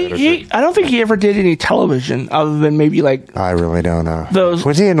come. Yeah, up later, he. I don't think he ever did any television other than maybe like I really don't know. Those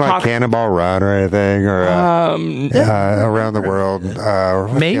Was he in like talk- Cannonball Run or anything, or Around the World?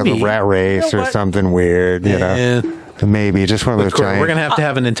 Maybe. The Rat Race You know or what? something weird. You know, maybe just one of those giant. We're gonna have to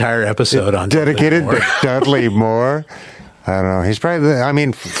have an entire episode on Dudley dedicated Moore. to Dudley Moore. I don't know. He's probably,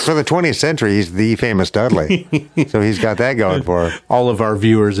 for the 20th century, he's the famous Dudley. So he's got that going for him. All of our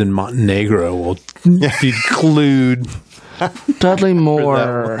viewers in Montenegro will be glued. Dudley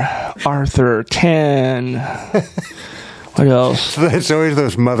Moore, Arthur 10. What else? It's always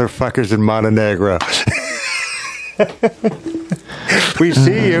those motherfuckers in Montenegro. We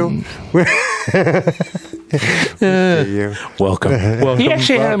see you. We see you. Welcome. He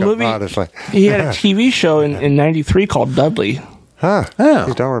actually had a Welcome, movie. honestly. He had a TV show in '93 called Dudley. Huh. Oh.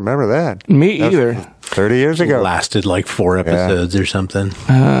 I don't remember that. Me That's either. 30 years ago. Lasted like 4 episodes or something.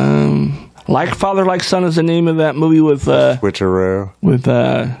 Like Father, Like Son is the name of that movie with Switcheroo.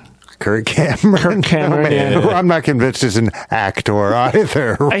 Kirk Cameron. Kirk Cameron, Oh, man. yeah. I'm not convinced he's an actor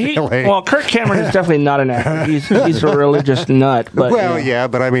either, really. Well, Kirk Cameron is definitely not an actor. He's a religious nut. But Well, yeah,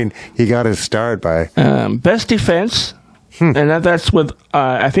 but he got his start by. Best Defense, and that's with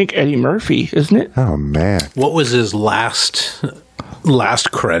I think Eddie Murphy, isn't it? Oh, man. What was his last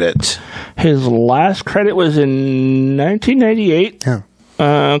credit? His last credit was in 1998,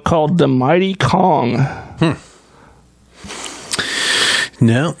 called The Mighty Kong.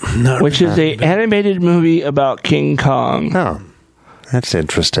 No, not Which is a animated movie about King Kong. Oh, that's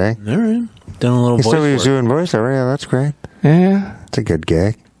interesting. all right. Done a little voice So he was work. doing voiceover. Yeah, that's great. Yeah. It's a good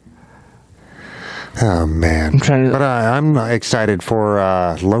gig. Oh, man. trying to- But I'm excited for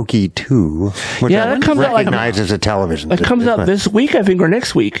Loki 2, which Yeah, I that comes out like- recognize as a television. It comes out this week, I think, or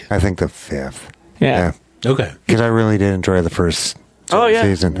next week. I think the 5th. Yeah. Okay. Because I really did enjoy the first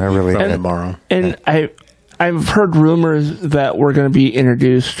season. I really From did. tomorrow. And I've heard rumors that we're going to be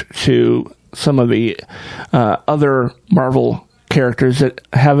introduced to some of the other Marvel characters that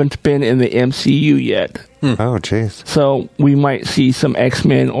haven't been in the MCU yet. Oh, jeez. So we might see some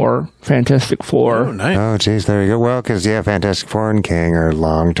X-Men or Fantastic Four. Oh, nice. Oh, jeez, there you go. Well, because, Fantastic Four and Kang are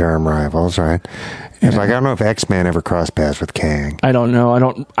long-term rivals, right? It's like, I don't know if X-Men ever crossed paths with Kang. I don't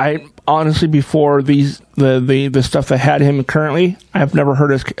know. I honestly, before the stuff that had him currently, I've never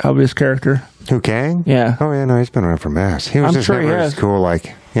heard of his character. Who, Kang? Yeah. Oh, yeah, no, he's been around for mass. He was I'm just sure he never has. as cool,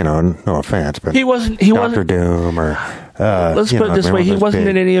 like, no offense, but He wasn't. Dr. Doom or... Let's put it this way: he wasn't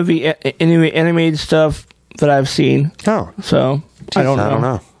in any of the animated stuff that I've seen. Oh, so I don't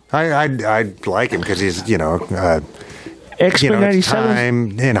know. I'd like him because he's X-Men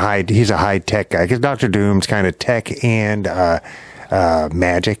 '97. He's a high tech guy because Dr. Doom's kind of tech and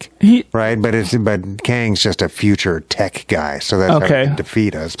magic, right? But Kang's just a future tech guy, so that's how he can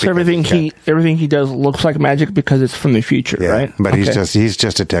defeat us. So everything he does looks like magic because it's from the future, right? But he's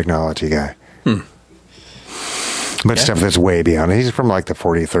just a technology guy. But stuff that's way beyond. He's from like the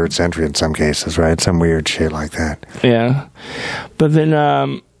 43rd century in some cases, right? Some weird shit like that. Yeah. But then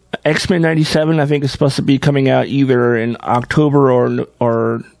X-Men '97, I think, is supposed to be coming out either in October or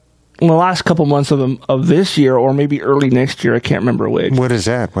in the last couple months of this year, or maybe early next year. I can't remember which. What is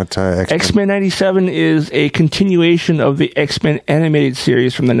that? What's X-Men '97 is a continuation of the X-Men animated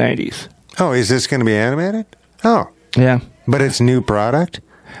series from the '90s. Oh, is this going to be animated? Oh. Yeah. But it's new product?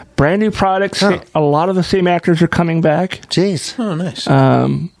 Brand new products. Oh. A lot of the same actors are coming back. Jeez. Oh, nice.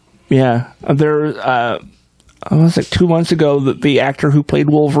 Yeah. There, I was like 2 months ago that the actor who played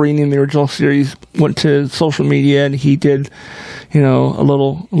Wolverine in the original series went to social media and he did, a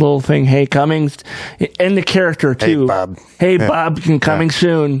little thing. Hey, Cummings, and the character too. Hey, Bob. Hey, Bob, coming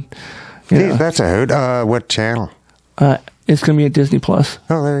soon. Geez, that's a hoot. What channel? It's going to be at Disney Plus.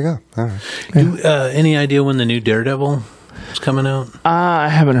 Oh, there you go. All right. Any idea when the new Daredevil is coming out? I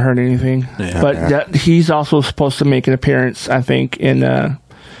haven't heard anything, but he's also supposed to make an appearance, I think, in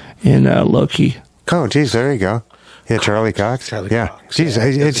Loki. Oh, geez, there you go. Yeah, Charlie Cox. Cox. Geez,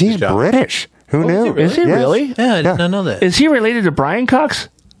 he's British. Who knew? Is he really? Yeah, I did not know that. Is he related to Brian Cox?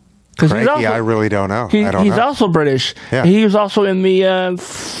 I really don't know. He's also British. Yeah. He was also in the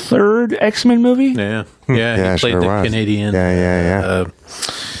third X-Men movie. Yeah. He played the Canadian.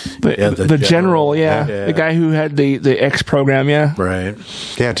 The general, the guy who had the X program, Right.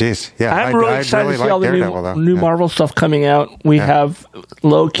 Yeah, geez. Yeah, I'm really excited to see all the new Marvel stuff coming out. We have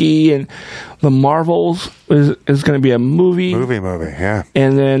Loki, and the Marvels is going to be a movie. Yeah.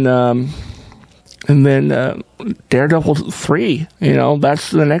 And then Daredevil 3, that's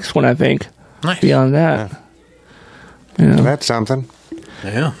the next one, I think. Nice. Beyond that. That's something.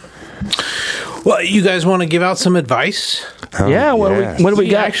 Yeah. Well, you guys want to give out some advice? What do we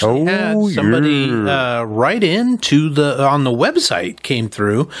got? Actually had somebody write in on the website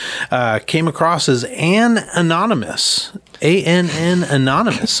came across as Ann Anonymous. ANN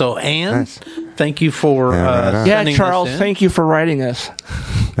Anonymous. So Ann, nice. Thank you for sending Charles, this in. thank you for writing us.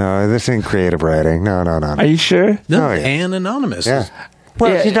 No, this ain't creative writing. No. Are you sure? No, Ann Anonymous. Yeah.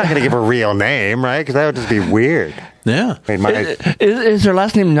 Well, she's not going to give a real name, right? Because that would just be weird. Yeah. Is her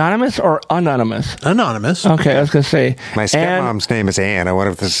last name Anonymous or Anonymous? Anonymous. Okay, I was going to say. My stepmom's name is Ann. I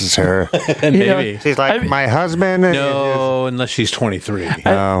wonder if this is her. Maybe. She's like, my husband. No, unless she's 23.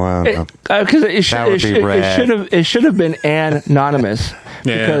 Because it should have been Anonymous.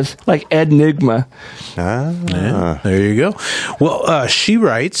 Because, like Enigma. There you go. Well, she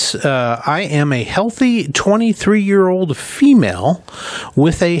writes, I am a healthy 23-year-old female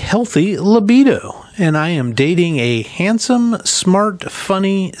with a healthy libido, and I am dating a handsome, smart,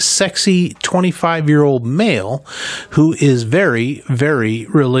 funny, sexy 25-year-old male who is very, very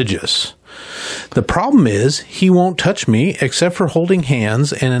religious. The problem is he won't touch me except for holding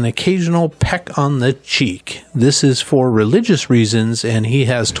hands and an occasional peck on the cheek. This is for religious reasons, and he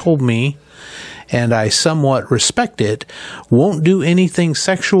has told me, and I somewhat respect it, won't do anything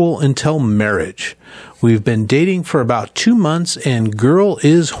sexual until marriage. We've been dating for about 2 months, and girl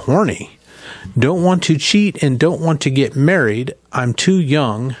is horny. Don't want to cheat and don't want to get married. I'm too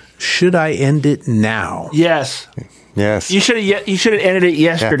young. Should I end it now? Yes. Yes. You should have ended it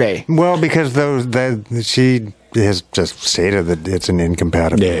yesterday. Yeah. Well, because she has just stated that it's an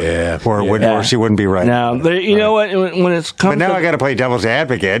incompatibility. Or she wouldn't be right. Now, you know what? When it's come but now I got to play devil's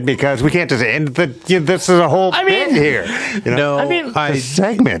advocate because we can't just end this is a whole bit here. A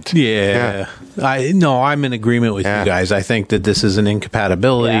segment. Yeah. I'm in agreement with you guys. I think that this is an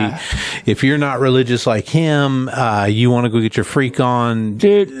incompatibility. Yeah. If you're not religious like him, you want to go get your freak on,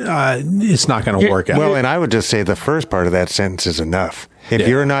 dude, it's not going to work out. Well, and I would just say the first part of that sentence is enough.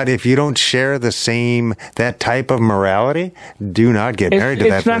 If you don't share that type of morality, do not get married to that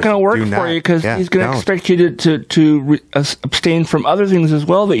person. It's not going to work for you because he's going to expect you to abstain from other things as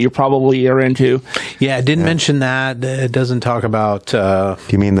well that you probably are into. Yeah, I didn't mention that. It doesn't talk about... Do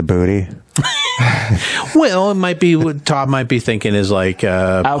you mean the booty? Well, it might be what Todd might be thinking is like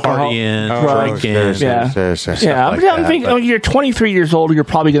partying, drinking. Sure. I'm thinking you're 23 years old. You're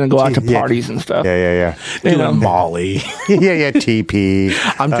probably going to go out to parties and stuff. Yeah. Doing Molly. TP.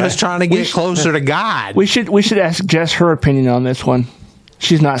 I'm just trying to get closer to God. We should ask Jess her opinion on this one.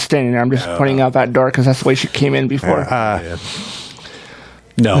 She's not standing there. I'm just pointing out that door because that's the way she came in before.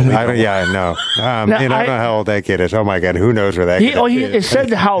 No, I don't. Yeah, no. And I don't know how old that kid is. Oh my God, who knows where that kid is? It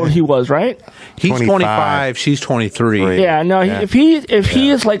said how old he was, right? He's 25. She's 23. Yeah, no. Yeah. If he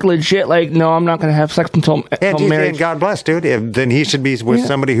is like legit, like no, I'm not going to have sex until marriage. And God bless, dude. Then he should be with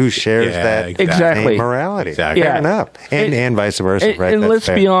somebody who shares that same morality. Exactly. Fair enough. And vice versa, right? And let's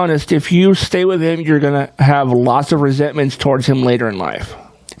be honest. If you stay with him, you're going to have lots of resentments towards him later in life.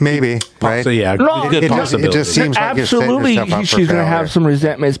 Maybe, right? So, yeah, it just seems like absolutely she's going to have some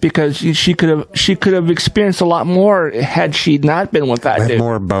resentments because she could have experienced a lot more had she not been with that dude.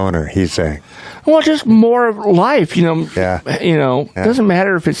 More boner, he's saying. Well, just more life, Yeah. It doesn't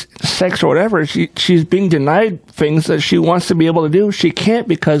matter if it's sex or whatever. She's being denied things that she wants to be able to do. She can't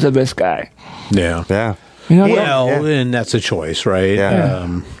because of this guy. Yeah. Yeah. And that's a choice, right?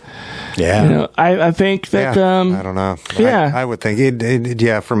 Yeah. I think that. I don't know. Yeah. I would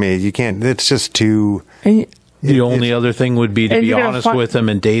think for me, you can't. It's just too. The only other thing would be to be honest with him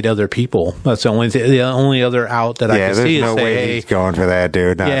and date other people. That's the only other out that I can see. There's no way he's going for that,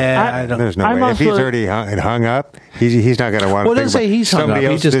 dude. No. There's no way. If he's already hung up, he's not going to want to. Well, doesn't say he's hung up.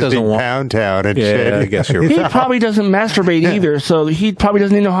 He just doesn't want Pound Town and shit. I guess you're right. He probably doesn't masturbate either, so he probably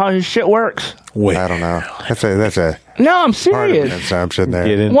doesn't even know how his shit works. I don't know. That's a. No, I'm serious. Part of assumption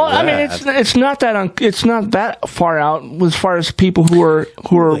there. Well, I mean, it's not that far out as far as people who are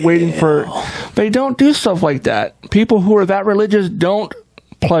waiting for. They don't do stuff like that. People who are that religious don't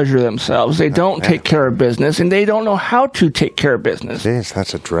pleasure themselves. They don't take care of business, and they don't know how to take care of business. Jeez,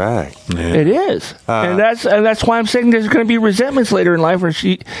 that's a drag. Yeah. It is, and that's why I'm saying there's going to be resentments later in life where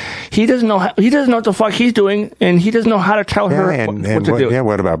he doesn't know what the fuck he's doing, and he doesn't know how to tell her what to do. Yeah,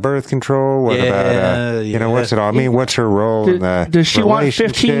 what about birth control? What about what's it all? I mean, what's her role in the Does she want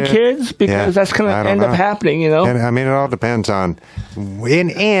 15 kids? Because that's going to end up happening, And I mean, it all depends on.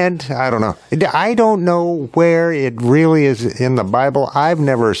 And I don't know. I don't know where it really is in the Bible. I've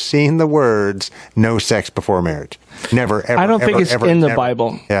never seen the words "no sex before marriage." Never, ever. I don't think it's in the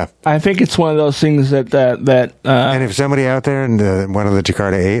Bible. Yeah, I think it's one of those things that. And if somebody out there in one of the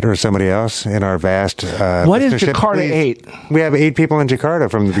Jakarta 8 or somebody else in our vast what is Jakarta 8? We have 8 people in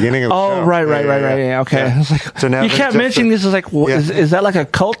Jakarta from the beginning of the show. Oh, right. Yeah, okay. Yeah. So now you kept mentioning this is like, is that like a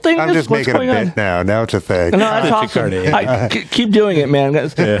cult thing? I'm just making a bit now. Now it's a thing. No, that's awesome. Keep doing it, man.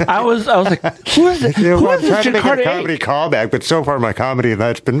 I was like, who is this? Who is this Jakarta 8? Comedy callback, but so far my comedy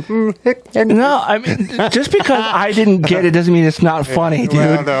night's been. No, I mean, just because I didn't get it doesn't mean it's not funny, dude.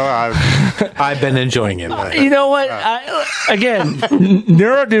 Well, no, I've been enjoying it. You know what? Again,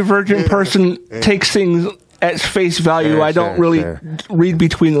 neurodivergent person takes things at face value. I don't really read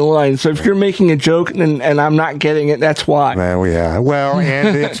between the lines. So if you're making a joke and I'm not getting it, that's why. Well, yeah. Well,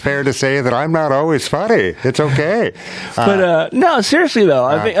 and it's fair to say that I'm not always funny. It's okay. But no, seriously though,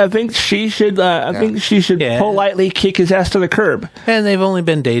 I think she should. I think she should politely kick his ass to the curb. And they've only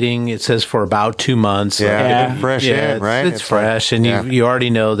been dating. It says for about 2 months. Yeah, fresh in, right? It's fresh, and you already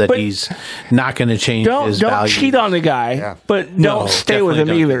know that he's not going to change his value. Don't cheat on the guy, but don't stay with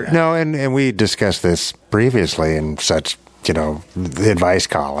him either. No, and we discussed this previously in such, advice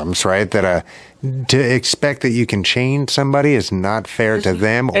columns, right? That to expect that you can change somebody is not fair to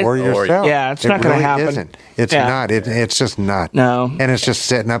them or yourself. Yeah, it's not going to happen. Isn't. It's not. It's just not. No. And it's just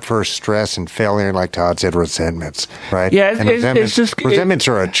setting up for stress and failure, like Todd said, resentments, right? Yeah, resentments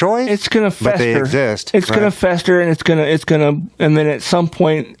are a choice. It's going to fester. But they exist. It's going to fester, and it's going to, and then at some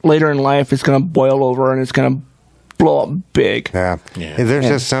point later in life, it's going to boil over, and it's going to blow up big. Yeah. There's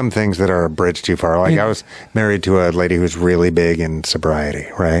just some things that are a bridge too far. Like I was married to a lady who's really big in sobriety,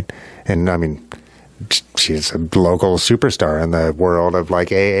 right? And I mean, she's a local superstar in the world of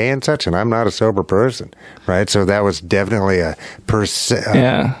like AA and such, and I'm not a sober person, right? So that was definitely a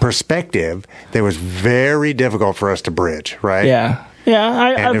perspective that was very difficult for us to bridge, right? Yeah.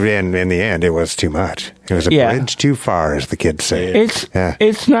 Yeah, and in the end, it was too much. It was a bridge too far, as the kids say.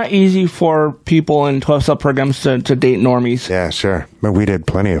 It's not easy for people in 12-step programs to date normies. Yeah, sure. But we did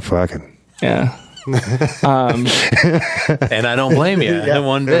plenty of fucking. Yeah. And I don't blame you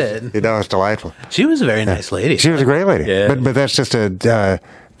one bit. You know, it's delightful. She was a very nice lady. She was a great lady. Yeah. But that's just a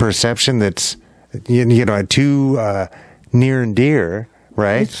perception that's, you know, too near and dear,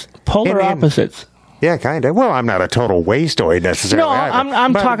 right? It's polar opposites. Yeah, kind of. Well, I'm not a total wastoid necessarily. No,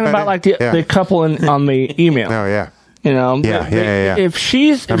 I'm talking about like the couple on the email. Oh, yeah. You know, Yeah. If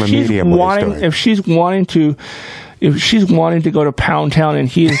she's wanting to go to Pound Town and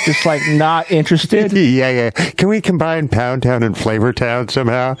he is just like not interested. Yeah. Can we combine Pound Town and Flavor Town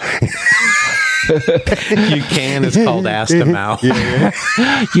somehow? You can. It's called Ass to Mouth. Yeah.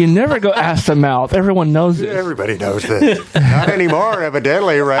 You never go ass to mouth. Everyone knows it. Everybody knows this. Not anymore,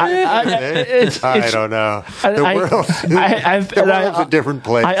 evidently, right? I don't know. The world's a different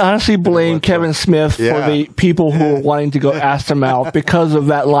place. I honestly blame Kevin Smith for the people who are wanting to go ass to mouth because of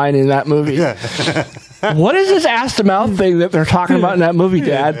that line in that movie. Yeah. What is this ass to mouth thing that they're talking about in that movie,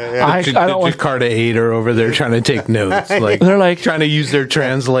 Dad? I don't want. Jakarta 8 are over there trying to take notes. Like they're like trying to use their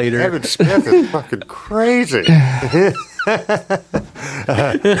translator. Kevin Smith is fucking crazy. Oh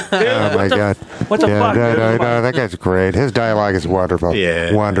my God! What the fuck? No, that guy's great. His dialogue is wonderful.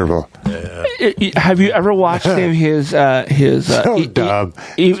 Yeah, wonderful. Have you ever watched any of his dumb.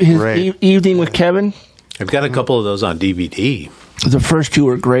 Evening with Kevin? I've got a couple of those on DVD. The first two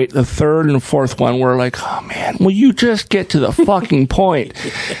were great. The third and fourth one were like, oh man, will you just get to the fucking point?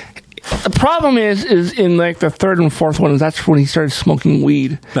 The problem is in like the third and fourth one, that's when he started smoking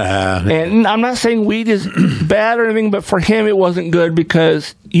weed. And I'm not saying weed is bad or anything, but for him it wasn't good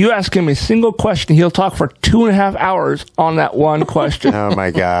because you ask him a single question, he'll talk for 2.5 hours on that one question. Oh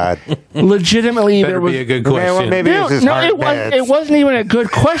my God! Legitimately, Better there was be a good question. Well, maybe it wasn't even a good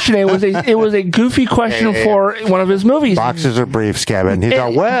question. It was a goofy question for one of his movies. Boxes or briefs, Kevin. He's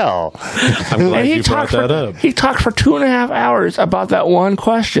I'm glad you brought that up. He talked for 2.5 hours about that one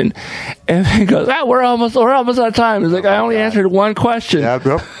question, and he goes, we're almost out of time." He's like, "I only answered one question." Yep.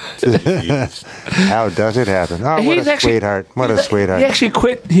 How does it happen? Oh, what a sweetheart! What a sweetheart! He actually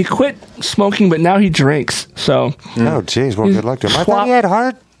quit. He quit smoking, but now he drinks. So. Oh, geez. Well, good luck to him. I thought he had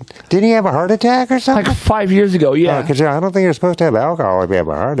Didn't he have a heart attack or something? Like 5 years ago, yeah. Because I don't think you're supposed to have alcohol if you have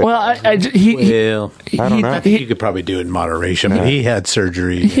a heart attack. Well, I don't know. I think you could probably do it in moderation, but he had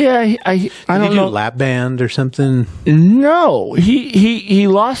surgery. Yeah, I don't know. Do lap band or something? No, he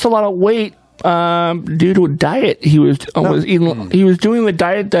lost a lot of weight due to a diet. He was eating. He was doing the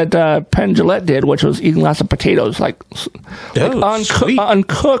diet that Penn Jillette did, which was eating lots of potatoes, uncooked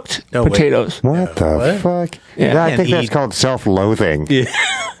potatoes. What the fuck? Yeah. I think that's called self-loathing. Yeah.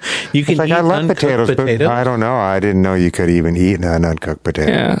 You can eat I love potatoes, potatoes, but I don't know. I didn't know you could even eat an uncooked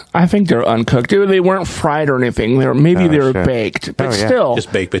potato. Yeah, I think they're uncooked. They weren't fried or anything. They were baked, but still,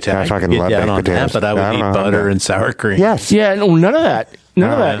 just baked potatoes. I fucking love baked potatoes. But I would eat butter and sour cream. Yes. Yeah. No, none of that.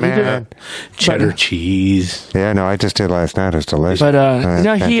 None of that. Man. Cheddar cheese. Yeah, no, I just did last night. It was delicious. But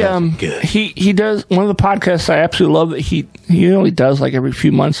he does one of the podcasts I absolutely love that he only does like every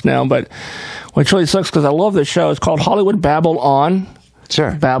few months now, but which really sucks because I love this show. It's called Hollywood Babble On.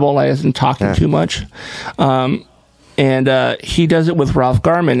 Sure. Babble isn't talking too much. And he does it with Ralph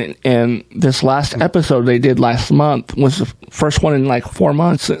Garman. And this last episode they did last month was the first one in like 4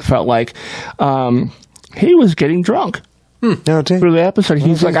 months. It felt like he was getting drunk. No, through the episode,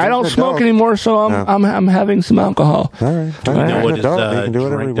 he's like, "I don't smoke anymore, so I'm having some alcohol." All right. You know what his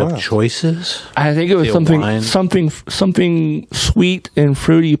drink of choices? I think it was something sweet and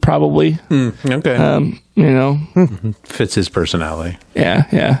fruity, probably. Okay. Fits his personality.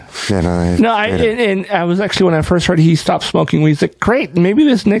 Yeah. And I was actually, when I first heard he stopped smoking weed, he's like, "Great, maybe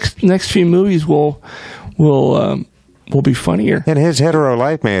this next few movies will be funnier." And his hetero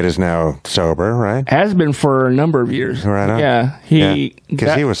life mate is now sober, right? Has been for a number of years. Right on. Yeah,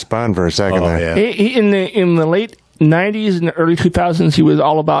 because he was spun for a second there. Yeah. He, in the late 90s and the early 2000s, he was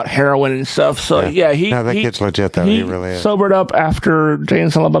all about heroin and stuff. So now that kid's legit though. He really is. Sobered up after Jay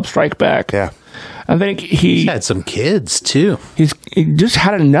and Silent Bob Strike Back. Yeah. I think he's had some kids too. He just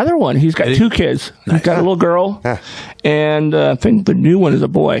had another one. He's got 2 kids. Nice. He's got a little girl, and I think the new one is a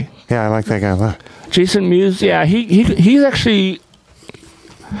boy. Yeah, I like that guy a lot. Jason Mewes, he's actually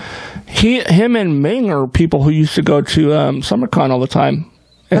him and Ming are people who used to go to SummerCon all the time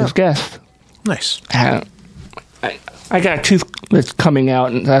as guests. Nice. I got a tooth that's coming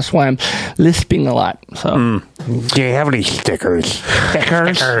out, and that's why I'm lisping a lot. So Do you have any stickers?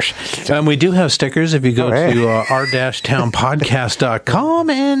 Stickers. We do have stickers if you go to r-townpodcast.com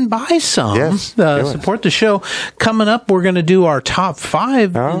and buy some. Yes, support the show. Coming up, we're going to do our top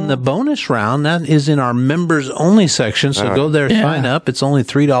 5 in the bonus round. That is in our members only section. So go there, sign up. It's only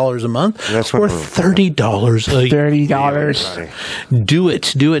 $3 a month or $30 a year. $30. Do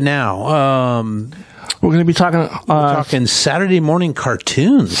it. Do it now. We're going to be talking Saturday morning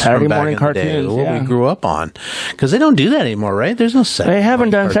cartoons. Saturday from back morning in the day, cartoons, what we grew up on. Because they don't do that anymore, right? There's no Saturday. They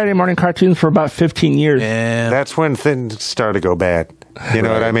haven't done Saturday morning cartoons for about 15 years. Yeah. That's when things start to go bad. You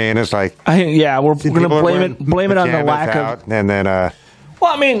know what I mean? It's like we're going to blame it on the lack of. And then, well,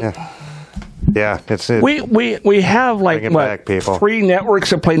 I mean. it's we have like back, 3 networks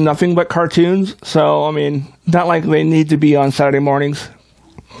that play nothing but cartoons. So I mean, not like they need to be on Saturday mornings.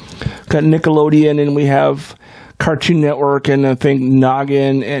 Got Nickelodeon, and we have Cartoon Network, and I think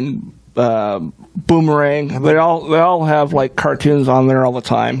Noggin and Boomerang. They all have like cartoons on there all the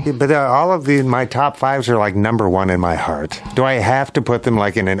time. Yeah, but all of my top 5s are like number 1 in my heart. Do I have to put them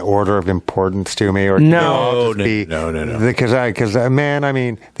like in an order of importance to me, or no? Because man, I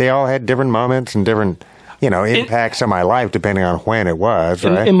mean, they all had different moments and different impacts on my life depending on when it was.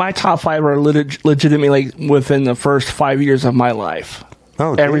 Right? And my top 5 are legitimately like within the first 5 years of my life.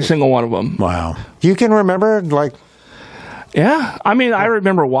 Oh, every single one of them. Wow. You can remember, like... Yeah. I mean, I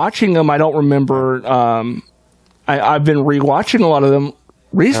remember watching them. I don't remember... I've been rewatching a lot of them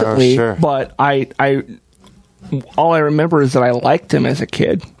recently, but all I remember is that I liked them as a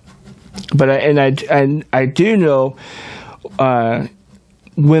kid. But I do know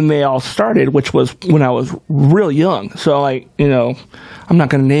when they all started, which was when I was real young. So, like, I'm not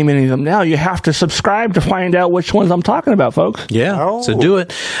going to name any of them now. You have to subscribe to find out which ones I'm talking about, folks. Yeah, so do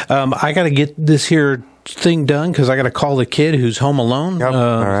it. I got to get this here thing done because I got to call the kid who's home alone,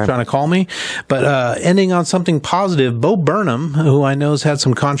 trying to call me. But ending on something positive, Bo Burnham, who I know has had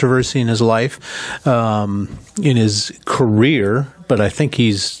some controversy in his life, in his career, but I think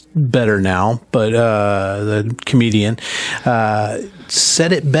he's better now, but the comedian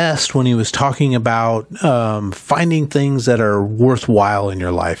said it best when he was talking about finding things that are worthwhile in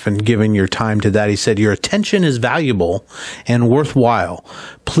your life and giving your time to that. He said, your attention is valuable and worthwhile.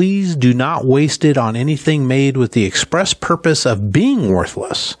 Please do not waste it on anything made with the express purpose of being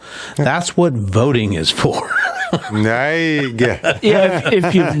worthless. That's what voting is for. If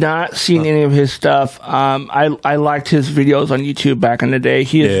you've not seen any of his stuff, I liked his videos on YouTube back in the day.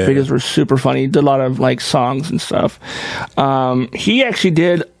 His videos were super funny. He did a lot of like songs and stuff. He actually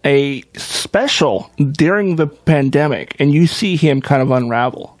did a special during the pandemic, and you see him kind of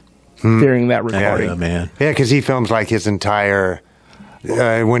unravel during that recording. Yeah, man. Yeah, because he films like his entire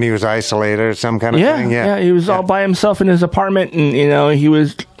when he was isolated or some kind of thing. Yeah, he was all by himself in his apartment, and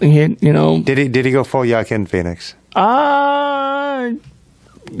Did he go full yuck in Phoenix?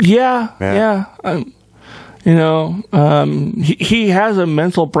 He has a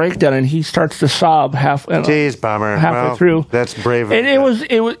mental breakdown, and he starts to sob halfway through. That's brave. And it was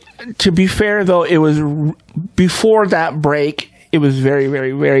to be fair though, it was before that break. It was very,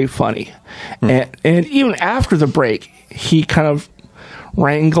 very, very funny, and even after the break, he kind of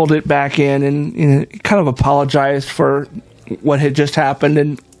wrangled it back in and kind of apologized for what had just happened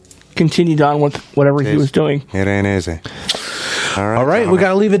and continued on with whatever he was doing. It ain't easy. All right, we got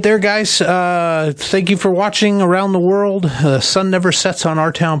to leave it there, guys. Thank you for watching Around the World. The sun never sets on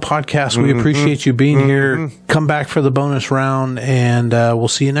Our Town Podcast. We appreciate you being here. Come back for the bonus round, and we'll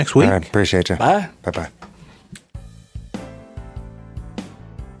see you next week. All right, appreciate you. Bye. Bye-bye.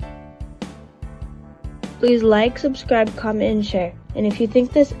 Please like, subscribe, comment, and share. And if you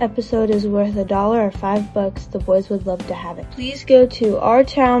think this episode is worth $1 or $5, the boys would love to have it. Please go to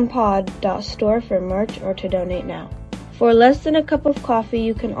ourtownpod.store for merch or to donate now. For less than a cup of coffee,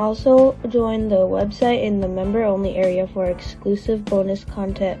 you can also join the website in the member-only area for exclusive bonus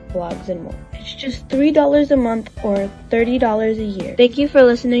content, blogs, and more. It's just $3 a month or $30 a year. Thank you for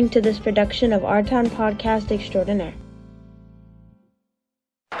listening to this production of Our Town Podcast Extraordinaire.